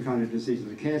Western kind of diseases,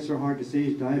 the cancer, heart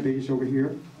disease, diabetes over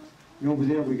here. And over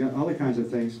there, we got other kinds of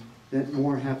things that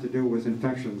more have to do with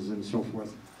infections and so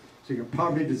forth. So you got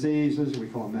poverty diseases, we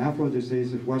call them affluent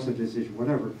diseases, Western disease,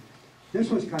 whatever. This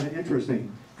was kind of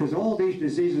interesting, because all these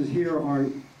diseases here are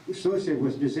associated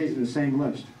with diseases in the same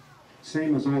list.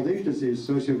 Same as all these diseases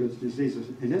associated with diseases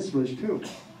in this list too.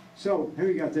 So here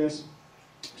you got this.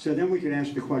 So then we can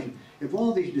ask the question, if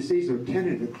all these diseases are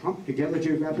tending to clump together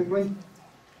geographically,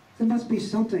 there must be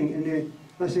something in the,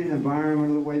 let's say, an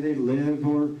environment or the way they live,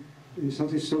 or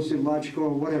something sociological or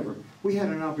whatever. We had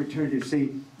an opportunity to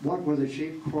see what were the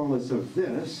chief correlates of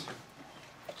this,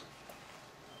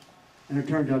 and it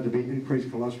turned out to be increased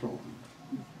cholesterol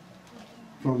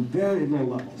from very low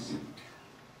levels,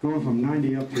 going from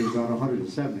 90 up to about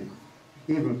 170,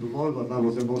 even below the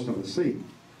levels that most of us see.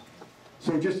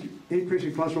 So just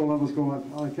increasing cholesterol levels go up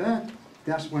like that,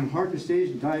 that's when heart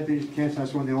disease and diabetes, cancer,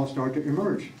 that's when they all start to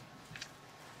emerge.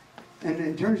 And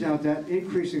it turns out that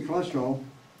increase in cholesterol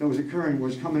that was occurring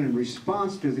was coming in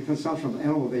response to the consumption of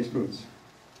animal-based foods.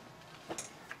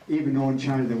 Even though in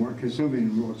China they weren't consuming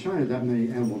in rural China that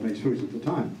many animal-based foods at the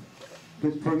time.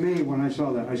 But for me, when I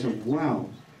saw that, I said, wow,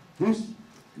 here's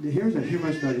a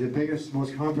human study, the biggest,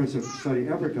 most comprehensive study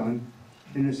ever done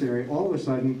in this area, all of a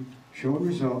sudden showed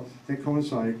results that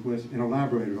coincided with and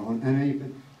elaborated on,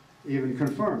 and even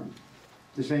confirmed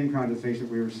the same kind of things that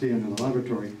we were seeing in the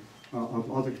laboratory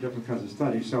of other different kinds of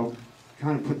studies. So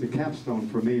kind of put the capstone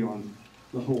for me on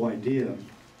the whole idea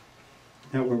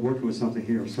that we're working with something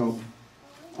here. So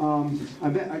I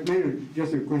made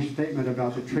just a quick statement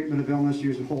about the treatment of illness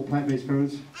using whole plant-based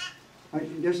foods.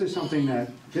 This is something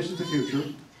that, this is the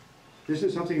future. This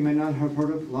is something you may not have heard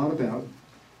a lot about.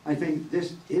 I think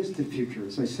this is the future,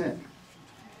 as I said.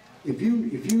 If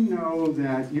you know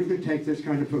that you could take this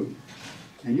kind of food,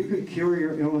 and you could cure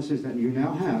your illnesses that you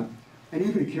now have, and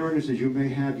you could cure illnesses you may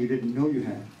have you didn't know you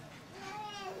had.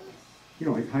 You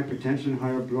know, like hypertension,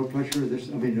 higher blood pressure,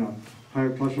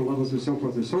 higher cholesterol levels and so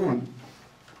forth and so on.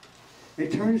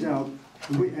 It turns out,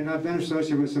 and I've been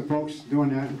associated with some folks doing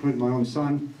that, including my own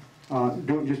son,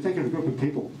 just taking a group of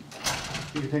people.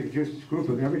 You can take just a group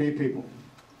of everyday people.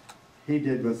 He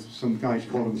did with some guys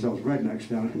who called themselves rednecks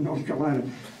down in North Carolina.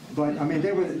 But I mean,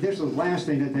 this was the last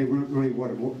thing that they really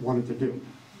wanted to do.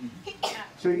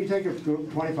 So you take a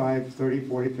group, 25, 30,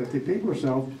 40, 50 people or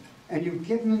so, and you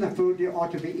give them the food you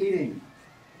ought to be eating.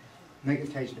 Make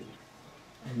it tasty.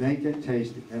 Make it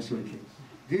tasty. That's what it is.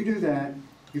 If you do that,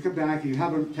 you come back and you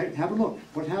have a look.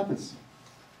 What happens?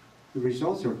 the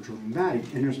results are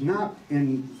dramatic. And it's not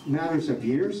in matters of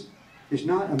years. It's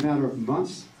not a matter of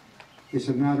months. It's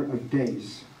a matter of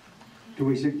days. Do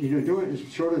we do it in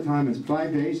shorter time as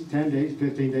 5 days, 10 days,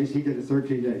 15 days? He did it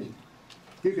 13 days.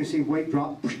 You can see weight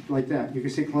drop like that. You can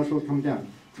see cholesterol come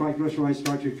down. Triglycerides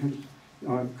start to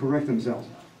correct themselves.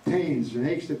 Pains and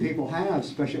aches that people have,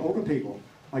 especially older people,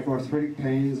 like arthritic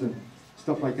pains and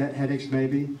stuff like that, headaches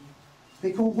maybe,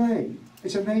 they go away.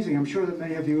 It's amazing. I'm sure that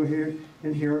many of you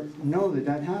here know that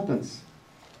that happens.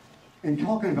 And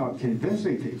talking about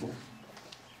convincing people,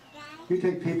 you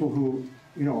take people who,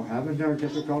 having their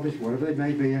difficulties, whatever they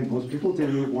may be, and most people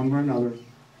do, one way or another,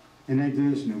 and they do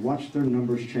this and they watch their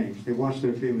numbers change. They watch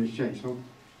their feelings change. So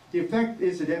the effect,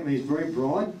 incidentally, is very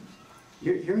broad.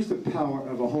 Here's the power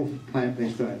of a whole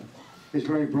plant-based diet. It's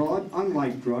very broad,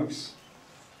 unlike drugs.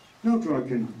 No drug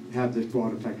can have this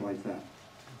broad effect like that.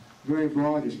 Very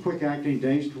broad, it's quick acting,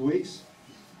 days to weeks.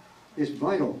 It's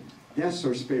vital. Deaths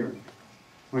are spared.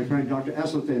 My friend Dr.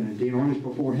 Esselstyn and Dean Ornish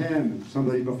before him and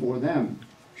somebody before them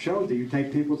showed that you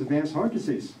take people with advanced heart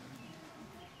disease.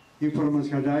 You put them on this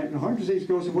kind of diet and heart disease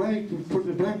goes away, you put it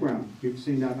in the background. You've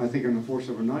seen that, I think, in the Force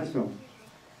Over Night film.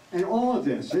 And all of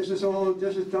this is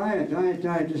diet,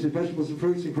 this is vegetables and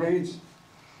fruits and grains.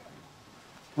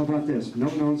 How about this? No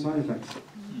known side effects.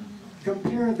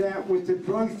 Compare that with the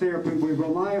drug therapy we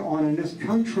rely on in this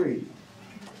country.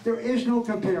 There is no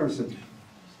comparison.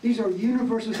 These are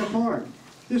universes apart.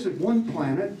 This is one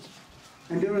planet,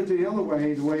 and doing it the other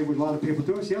way, the way a lot of people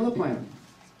do, it's the other planet.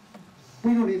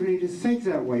 We don't even need to think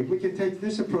that way. We can take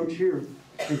this approach here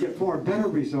and get far better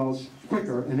results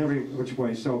quicker in every which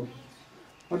way. So,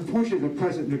 unfortunately, the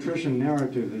present nutrition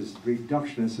narrative is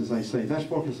reductionist, as I say. That's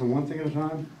focused on one thing at a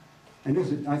time, and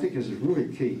I think this is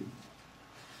really key.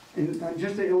 And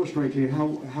just to illustrate to you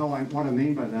what I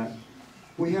mean by that,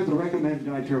 we have the recommended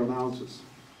dietary allowances.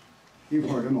 You've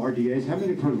heard of them, RDAs. How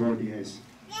many have heard of RDAs?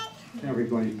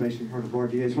 Everybody's basically heard of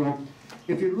RDAs. Well,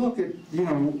 if you look at,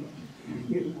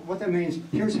 what that means,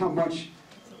 here's how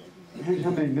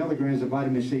many milligrams of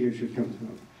vitamin C you should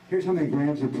consume. Here's how many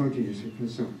grams of protein you should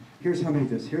consume. Here's how many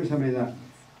this, here's how many that.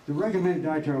 The recommended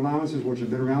dietary allowances, which have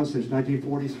been around since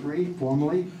 1943,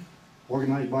 formally,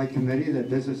 organized by a committee that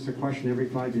visits the question every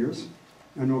 5 years.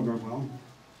 I know it very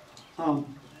well.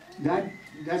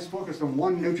 That's focused on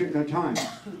one nutrient at a time.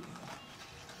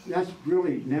 That's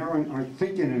really narrowing our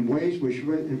thinking in ways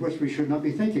in which we should not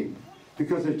be thinking,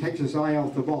 because it takes us eye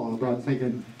off the ball about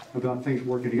thinking about things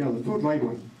working together. Food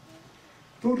labeling.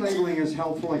 Food labeling is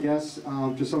helpful, I guess,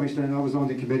 to some extent. I was on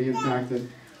the committee, in fact, that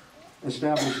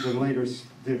established the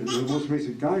most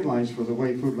recent guidelines for the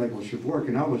way food labels should work,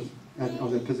 and I was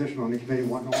of the position on the committee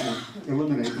wanting to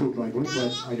eliminate food labeling,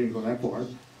 but I didn't go that far.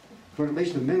 But at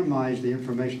least to minimize the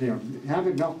information there. Have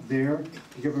enough there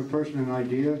to give a person an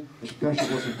idea,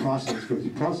 especially what's in processed foods.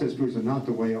 Processed foods are not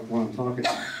the way of what I'm talking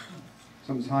about.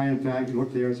 Something's high in fat, you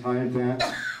look there, it's high in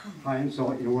fat, high in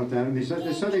salt, you don't want that. I mean,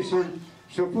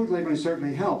 so food labeling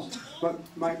certainly helps. But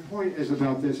my point is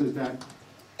about this is that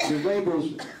the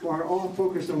labels are all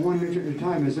focused on one nutrient at a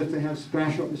time, as if they have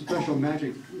special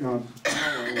magic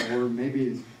power or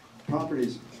maybe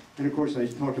properties. And of course, I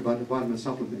talked about the vitamin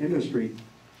supplement industry.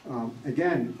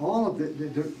 Again, all of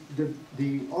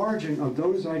the origin of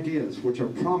those ideas, which are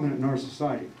prominent in our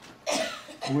society,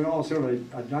 and we all sort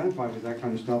of identify with that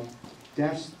kind of stuff,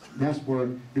 that's where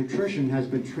nutrition has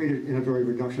been treated in a very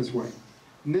reductionist way.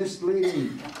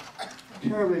 Misleading,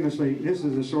 terribly misleading. This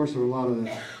is the source of a lot of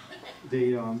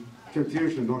the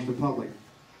confusion amongst the public.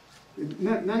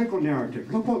 Medical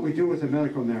narrative. Look what we do with the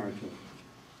medical narrative.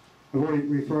 I've already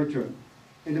referred to it.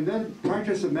 In the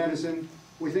practice of medicine,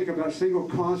 we think about single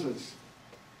causes.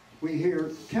 We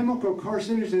hear chemical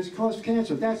carcinogens cause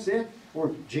cancer. That's it.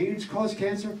 Or genes cause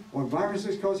cancer. Or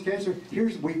viruses cause cancer.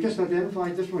 We just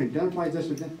identified this one. Identified this.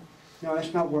 No,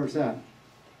 that's not where it's at.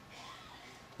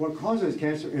 What causes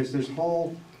cancer is this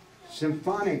whole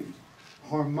symphonic,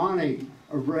 harmonic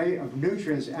array of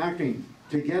nutrients acting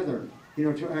together,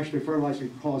 to actually fertilize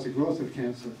and cause the growth of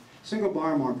cancer. Single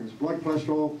biomarkers, blood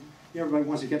cholesterol. Everybody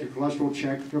wants to get their cholesterol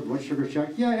checked, their blood sugar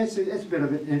checked. Yeah, it's a bit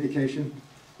of an indication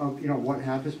of what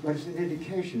happens, but it's an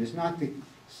indication. It's not the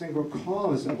single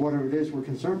cause of whatever it is we're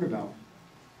concerned about.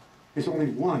 It's only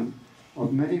one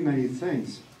of many, many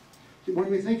things.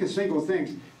 When we think of single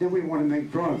things, then we want to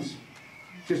make drugs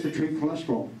just to treat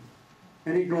cholesterol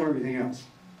and ignore everything else.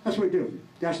 That's what we do.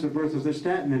 That's the birth of the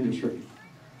statin industry.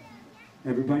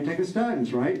 Everybody taking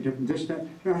statins, right?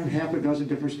 Half a dozen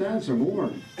different statins or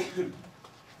more.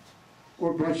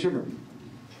 Or blood sugar.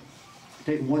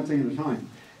 Taking one thing at a time.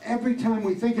 Every time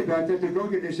we think about that, the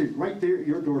drug industry is right there at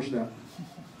your doorstep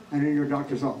and in your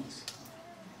doctor's office.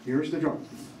 Here's the drug.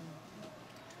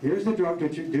 here's the drug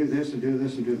that you do this and do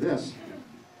this and do this.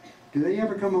 Do they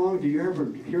ever come along? Do you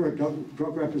ever hear a drug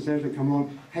representative come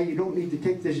along, hey, you don't need to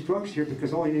take these drugs here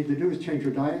because all you need to do is change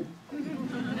your diet?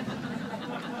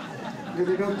 No,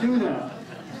 they don't do that.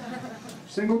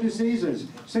 Single diseases.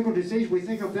 Single disease, we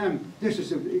think of them. This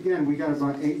is, again, we got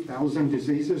about 8,000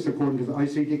 diseases according to the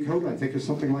ICD code. I think it's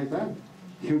something like that.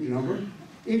 Huge number.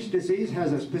 Each disease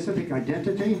has a specific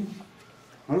identity.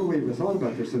 I don't know if you ever thought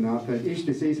about this or not, but each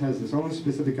disease has its own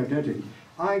specific identity.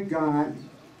 I got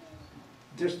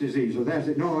this disease, or that's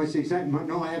it. No, it's the exact,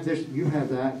 no, I have this, you have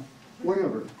that,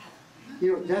 whatever.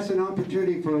 You know, that's an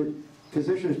opportunity for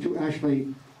physicians to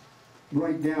actually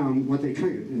write down what they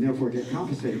treated and therefore get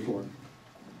compensated for it.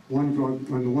 One drug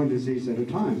on one disease at a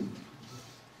time.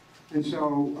 And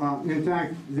so, in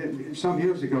fact, some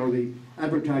years ago, the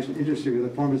advertising industry with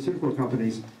the pharmaceutical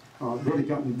companies really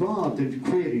got involved in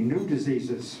creating new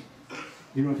diseases.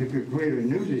 You know, if you could create a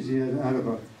new disease out of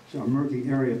a murky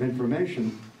area of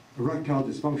information, erectile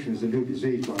dysfunction is a new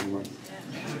disease, by the way.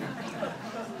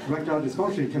 Erectile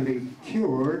dysfunction can be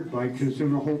cured by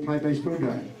consuming a whole plant-based food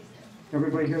diet.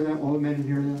 Everybody hear that? All the men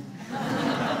hear that?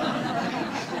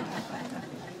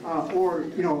 Or,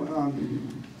 you know,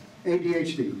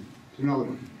 ADHD is another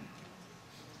one,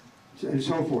 and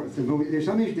so forth. And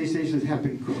some of these diseases have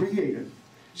been created,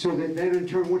 so that then in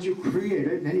turn, once you create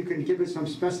it, then you can give it some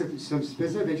specifics,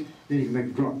 then you can make a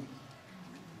drug.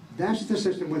 That's the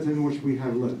system within which we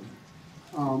have lived.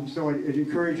 So it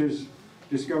encourages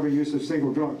discovery use of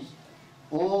single drugs,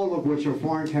 all of which are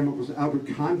foreign chemicals out of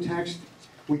context.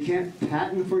 We can't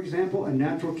patent, for example, a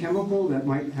natural chemical that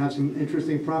might have some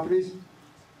interesting properties,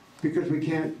 because we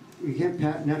can't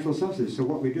patent natural substances. So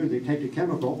what we do, they take the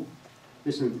chemical,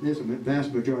 this is a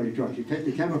vast majority of drugs. You take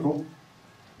the chemical,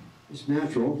 it's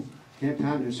natural, can't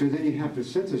patent it, so then you have to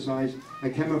synthesize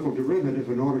a chemical derivative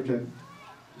in order to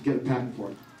get a patent for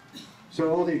it.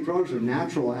 So all these drugs are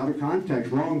natural, out of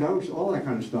context, wrong dose, all that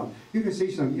kind of stuff. You can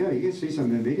see some, yeah, you can see some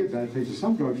immediate benefits.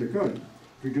 Some drugs are good,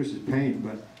 reduces pain,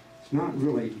 but it's not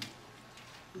really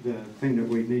the thing that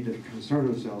we need to concern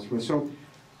ourselves with. So,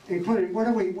 including, where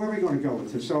are we going to go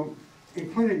with this? So,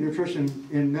 including nutrition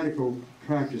in medical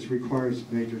practice requires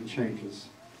major changes.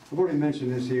 I've already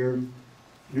mentioned this here.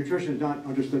 Nutrition is not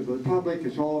understood by the public.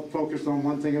 It's all focused on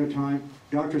one thing at a time.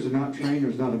 Doctors are not trained.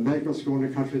 There's not a medical school in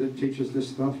the country that teaches this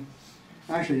stuff.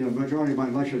 Actually, the majority of my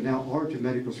lectures now are to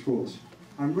medical schools.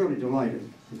 I'm really delighted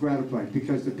and gratified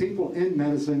because the people in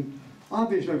medicine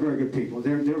obviously are very good people.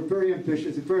 They're very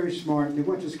ambitious, they're very smart, they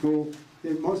went to school.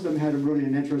 Most of them had really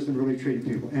an interest in really treating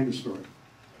people. End of story.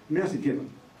 I mean, that's a given.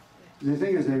 The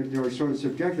thing is, they're sort of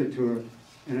subjected to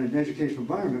an educational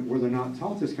environment where they're not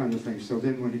taught this kind of thing. So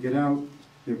then when they get out,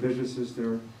 their businesses,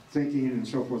 their thinking, and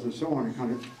so forth and so on, and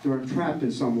kind of, they're entrapped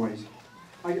in some ways.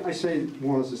 I say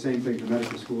more or less the same thing to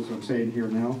medical schools I'm saying here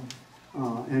now.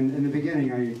 And in the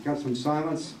beginning, I got some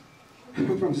silence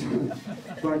from some,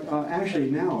 but actually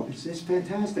now, it's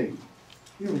fantastic.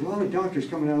 You know, a lot of doctors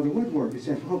coming out of the woodwork and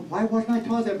saying, oh, why wasn't I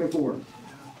taught that before?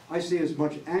 I see as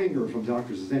much anger from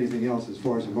doctors as anything else as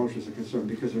far as emotions are concerned,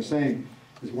 because they're saying,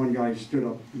 as one guy stood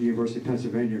up in the University of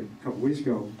Pennsylvania a couple weeks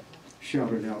ago,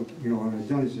 shouted out, you know, and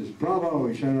done, he says, bravo,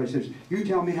 he shouted out, he says, you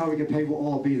tell me how we get paid, we'll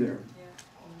all be there.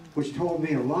 Which told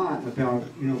me a lot about,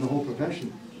 you know, the whole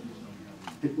profession.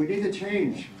 We need to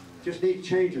change, just need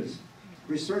changes.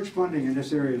 Research funding in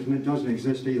this area doesn't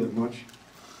exist either much.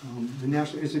 The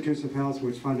National Institutes of Health,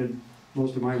 which funded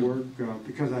most of my work,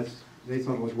 because they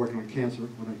thought I was working on cancer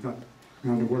when I got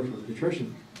around to working with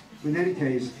nutrition. In any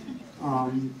case,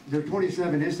 there are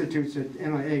 27 institutes at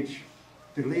NIH,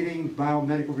 the leading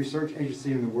biomedical research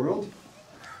agency in the world.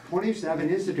 27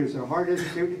 institutes, the Heart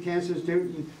Institute, the Cancer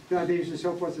Institute, and diabetes, and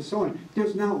so forth and so on.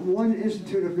 There's not one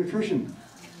institute of nutrition.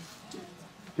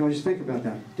 Now just think about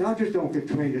that. Doctors don't get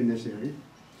trained in this area.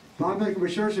 Biomedical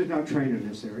research is not trained in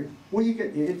this area. Where do you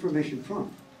get the information from?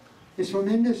 It's from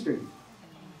industry.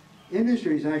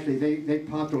 Industries actually, they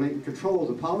populate and control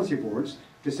the policy boards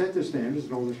to set the standards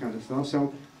and all this kind of stuff.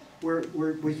 So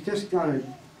we've just got to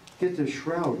get the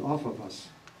shroud off of us.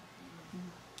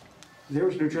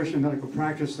 There's nutrition and medical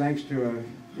practice, thanks to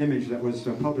an image that was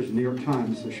published in the New York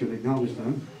Times. I should acknowledge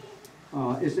them.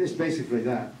 It's basically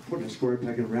that, putting a square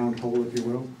peg in a round hole, if you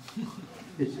will.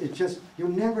 It's just, you'll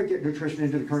never get nutrition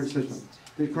into the current system.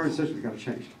 The current system's got to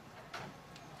change.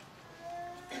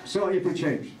 So if we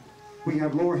change, we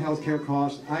have lower healthcare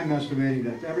costs. I'm estimating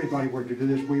that if everybody were to do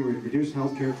this, we would reduce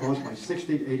healthcare costs by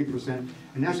 60 to 80%,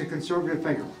 and that's a conservative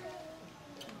figure.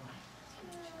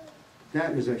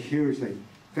 That is a huge thing.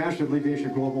 Faster alleviation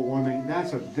of global warming,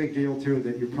 that's a big deal too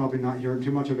that you're probably not hearing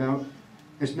too much about.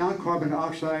 It's not carbon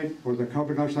dioxide or the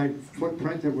carbon dioxide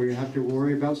footprint that we have to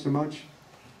worry about so much.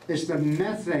 It's the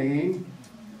methane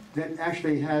that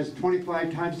actually has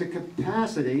 25 times the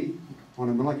capacity on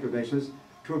a molecular basis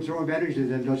to absorb energy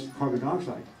than does carbon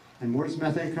dioxide. And where does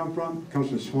methane come from? It comes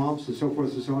from swamps and so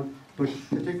forth and so on, but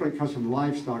particularly it comes from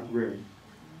livestock rearing.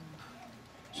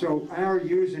 So our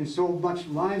using so much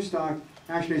livestock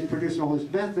actually is producing all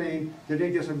this methane that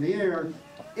it gets in the air.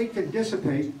 It can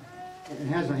dissipate. It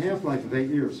has a half-life of 8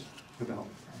 years, about.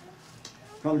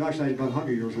 Carbon dioxide is about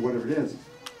 100 years or whatever it is.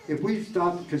 If we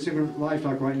stopped consuming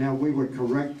livestock right now, we would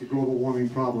correct the global warming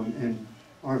problem in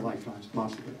our lifetimes,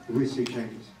 possibly. We see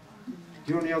changes.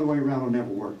 Doing the other way around will never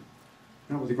work.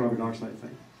 Not with the carbon dioxide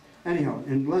thing. Anyhow,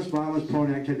 in less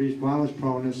violence-prone activities, violence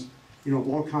proneness, of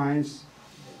all kinds.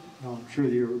 I'm sure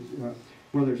you're,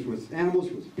 whether it's with animals,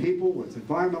 with people, with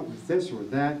environment, with this or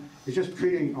that, it's just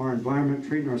treating our environment,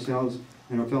 treating ourselves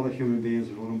and our fellow human beings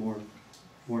a little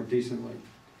more decently.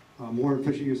 More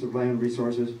efficient use of land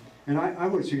resources. And I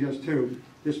would suggest too,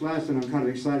 this last thing I'm kind of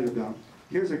excited about,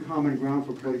 here's a common ground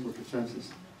for political consensus.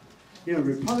 The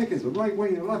Republicans, the right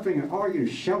wing, the left wing are arguing,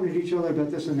 shouting at each other about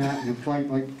this and that, and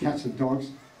fight like cats and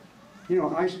dogs.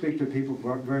 I speak to people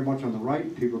very much on the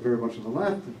right, people very much on the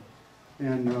left,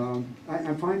 and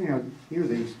I'm finding out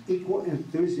there's equal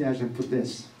enthusiasm for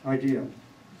this idea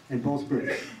in both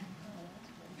groups.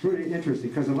 It's really interesting,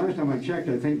 because the last time I checked,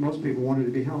 I think most people wanted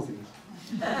to be healthy.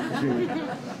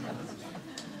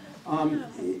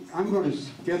 I'm going to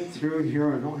get through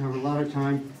here. I don't have a lot of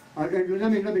time. Let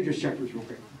me just check this real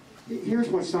quick. Here's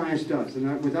what science does,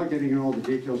 and without getting into all the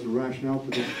details of the rationale for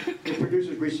this, it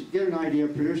produces research, get an idea,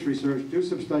 produce research, do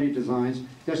some study designs.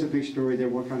 That's a big story there,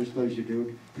 what kind of studies you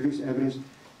do, produce evidence.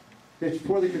 It's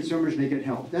for the consumers and they get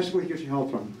help. That's where you get your help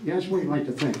from. Yeah, that's what you like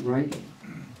to think, right?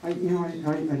 I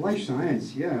like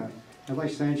science, yeah. I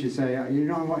like science, you say,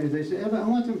 they say, I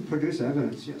want them to produce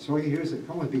evidence. Yeah, so here's it,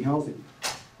 come on, be healthy.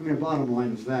 I mean, the bottom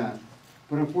line is that.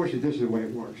 But unfortunately, this is the way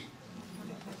it works.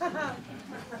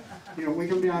 We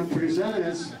come down and produce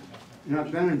evidence, and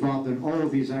I've been involved in all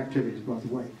of these activities, by the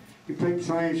way. You take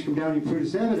science, come down, you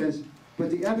produce evidence,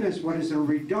 but the evidence, when it's in a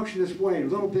reductionist way, a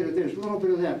little bit of this, a little bit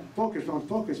of that, focus on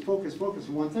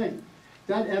one thing.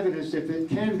 That evidence, if it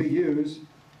can be used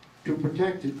to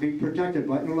be protected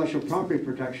by intellectual property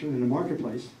protection in the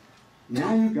marketplace,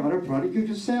 now you've got a product you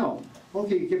can sell.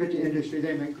 Okay, you give it to industry,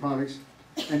 they make products,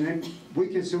 and then we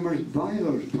consumers buy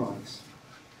those products.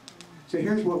 So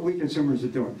here's what we consumers are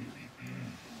doing.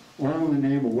 All in the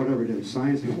name of whatever it is,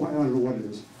 science, I don't know what it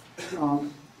is.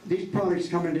 These products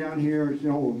coming down here,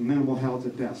 minimal health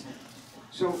at best.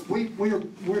 So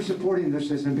we're supporting this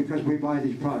system because we buy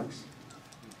these products.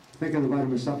 Think of the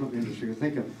vitamin supplement industry, or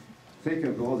think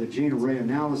of all the gene array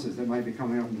analysis that might be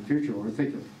coming up in the future, or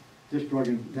think of this drug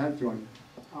and that drug.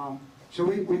 So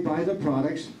we buy the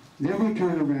products, then we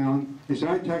turn around, it's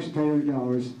our taxpayer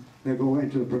dollars that go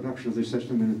into the production of the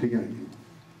system in the beginning.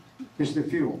 It's the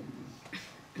fuel.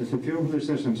 It's the fuel for the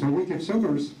system. So we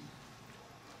consumers,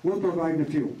 we're providing the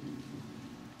fuel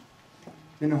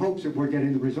in the hopes that we're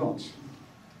getting the results.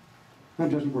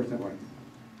 That doesn't work that way.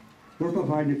 We're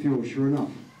providing the fuel, sure enough.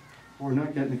 We're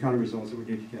not getting the kind of results that we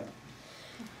need to get.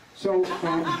 So,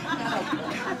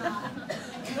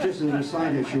 this is an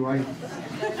aside issue. I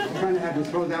kind of had to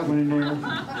throw that one in there.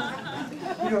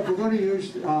 If we're going to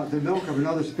use the milk of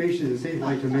another species, it seems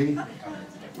like to me,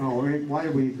 why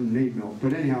do we even need milk?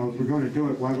 But anyhow, if we're going to do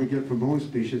it, why do we get it from one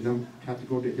species, don't have to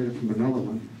go to get it from another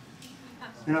one.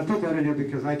 And I put that in here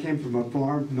because I came from a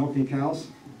farm milking cows.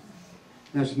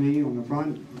 That's me on the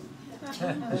front.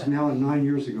 It's now 9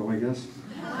 years ago, I guess.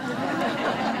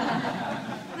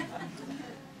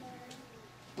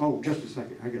 Oh, just a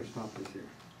second. I got to stop this here.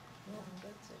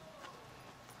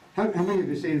 How many of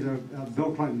you seen the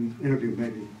Bill Clinton interview,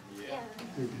 maybe? Yeah.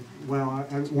 Well,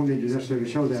 I won't need to necessarily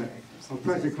show that.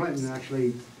 President Clinton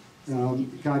actually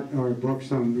got our book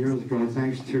some years ago,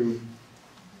 thanks to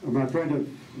a friend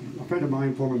of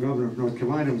mine, former governor of North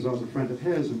Carolina, was also a friend of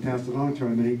his and passed it on to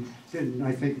him. And he didn't,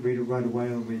 I think, read it right away,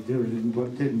 or we didn't,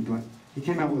 but he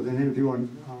came out with an interview on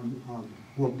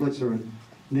Wolf Blitzer and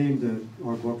named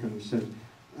our book and said,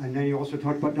 and then he also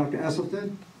talked about Dr.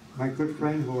 Esselstyn, my good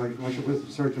friend who I was with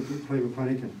the surgeon at Cleveland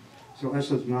Clinic. And so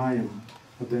Esselstyn and I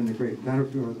have been the great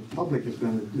benefactors, or the public has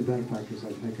been the benefactors,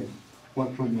 I think, of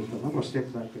what Clinton has done. I'm going to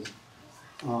skip that because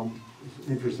it's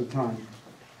interest of time.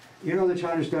 The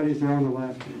China studies, they're on the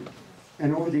left.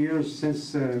 And over the years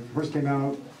since it first came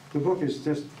out, the book is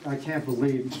just, I can't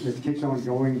believe it keeps on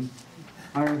going.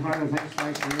 I would highly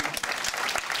thank you.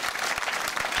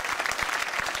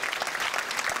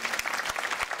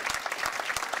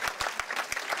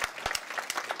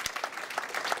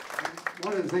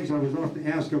 one of the things I was often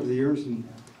asked over the years, and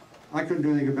I couldn't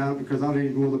do anything about it because I don't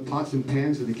even know what the pots and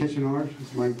pans in the kitchen are,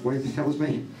 as my wife tells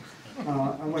me.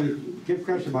 I want to give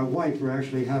credit to my wife for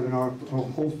actually having our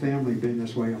whole family being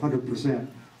this way, 100%.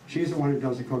 She's the one who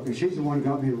does the cooking. She's the one who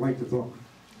got me to write the book.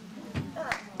 One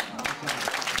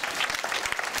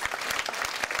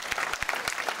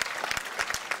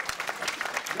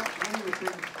of the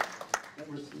things that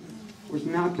was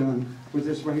not done was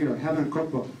this right here, having a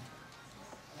cookbook.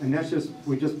 And that's just,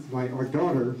 our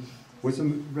daughter, with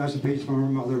some recipes from her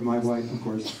mother, my wife, of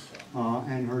course,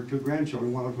 and her two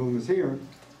grandchildren, one of whom is here,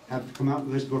 have come out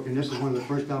with this book, and this is one of the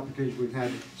first applications we've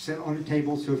had set on the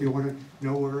table, so if you want to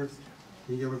know where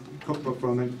you get a cookbook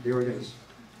from it, here it is.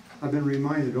 I've been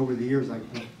reminded over the years, I'm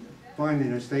finally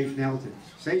in a stage now to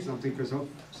say something, because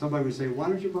somebody would say, why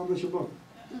don't you publish a book?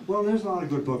 Well, there's a lot of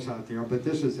good books out there, but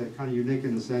this is kind of unique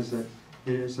in the sense that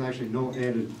it is actually no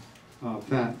added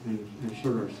fat and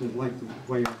sugar. So it's like the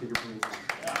way I think of it.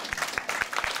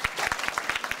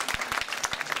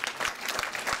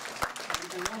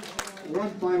 One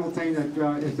final thing that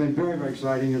has been very, very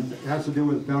exciting, it has to do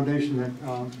with the foundation that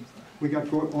we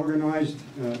got organized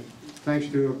thanks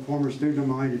to a former student of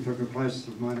mine who took a class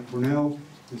of mine at Cornell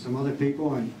and some other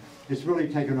people, and it's really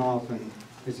taken off. And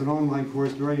it's an online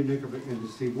course, very unique, and to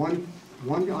see one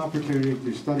opportunity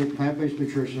to study plant-based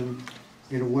nutrition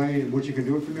in a way in which you can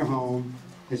do it from your home.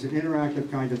 It's an interactive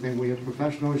kind of thing. We have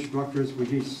professional instructors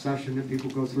with each session that people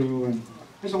go through, and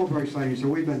it's all very exciting. So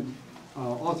we've been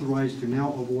authorized to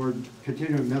now award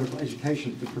continuing medical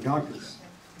education for doctors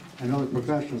and other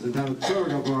professionals. And about a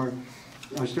third of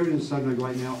our students studying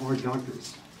right now are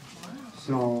doctors.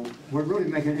 So we're really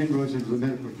making inroads into the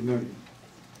medical community,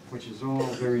 which is all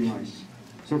very nice.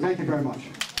 So thank you very much.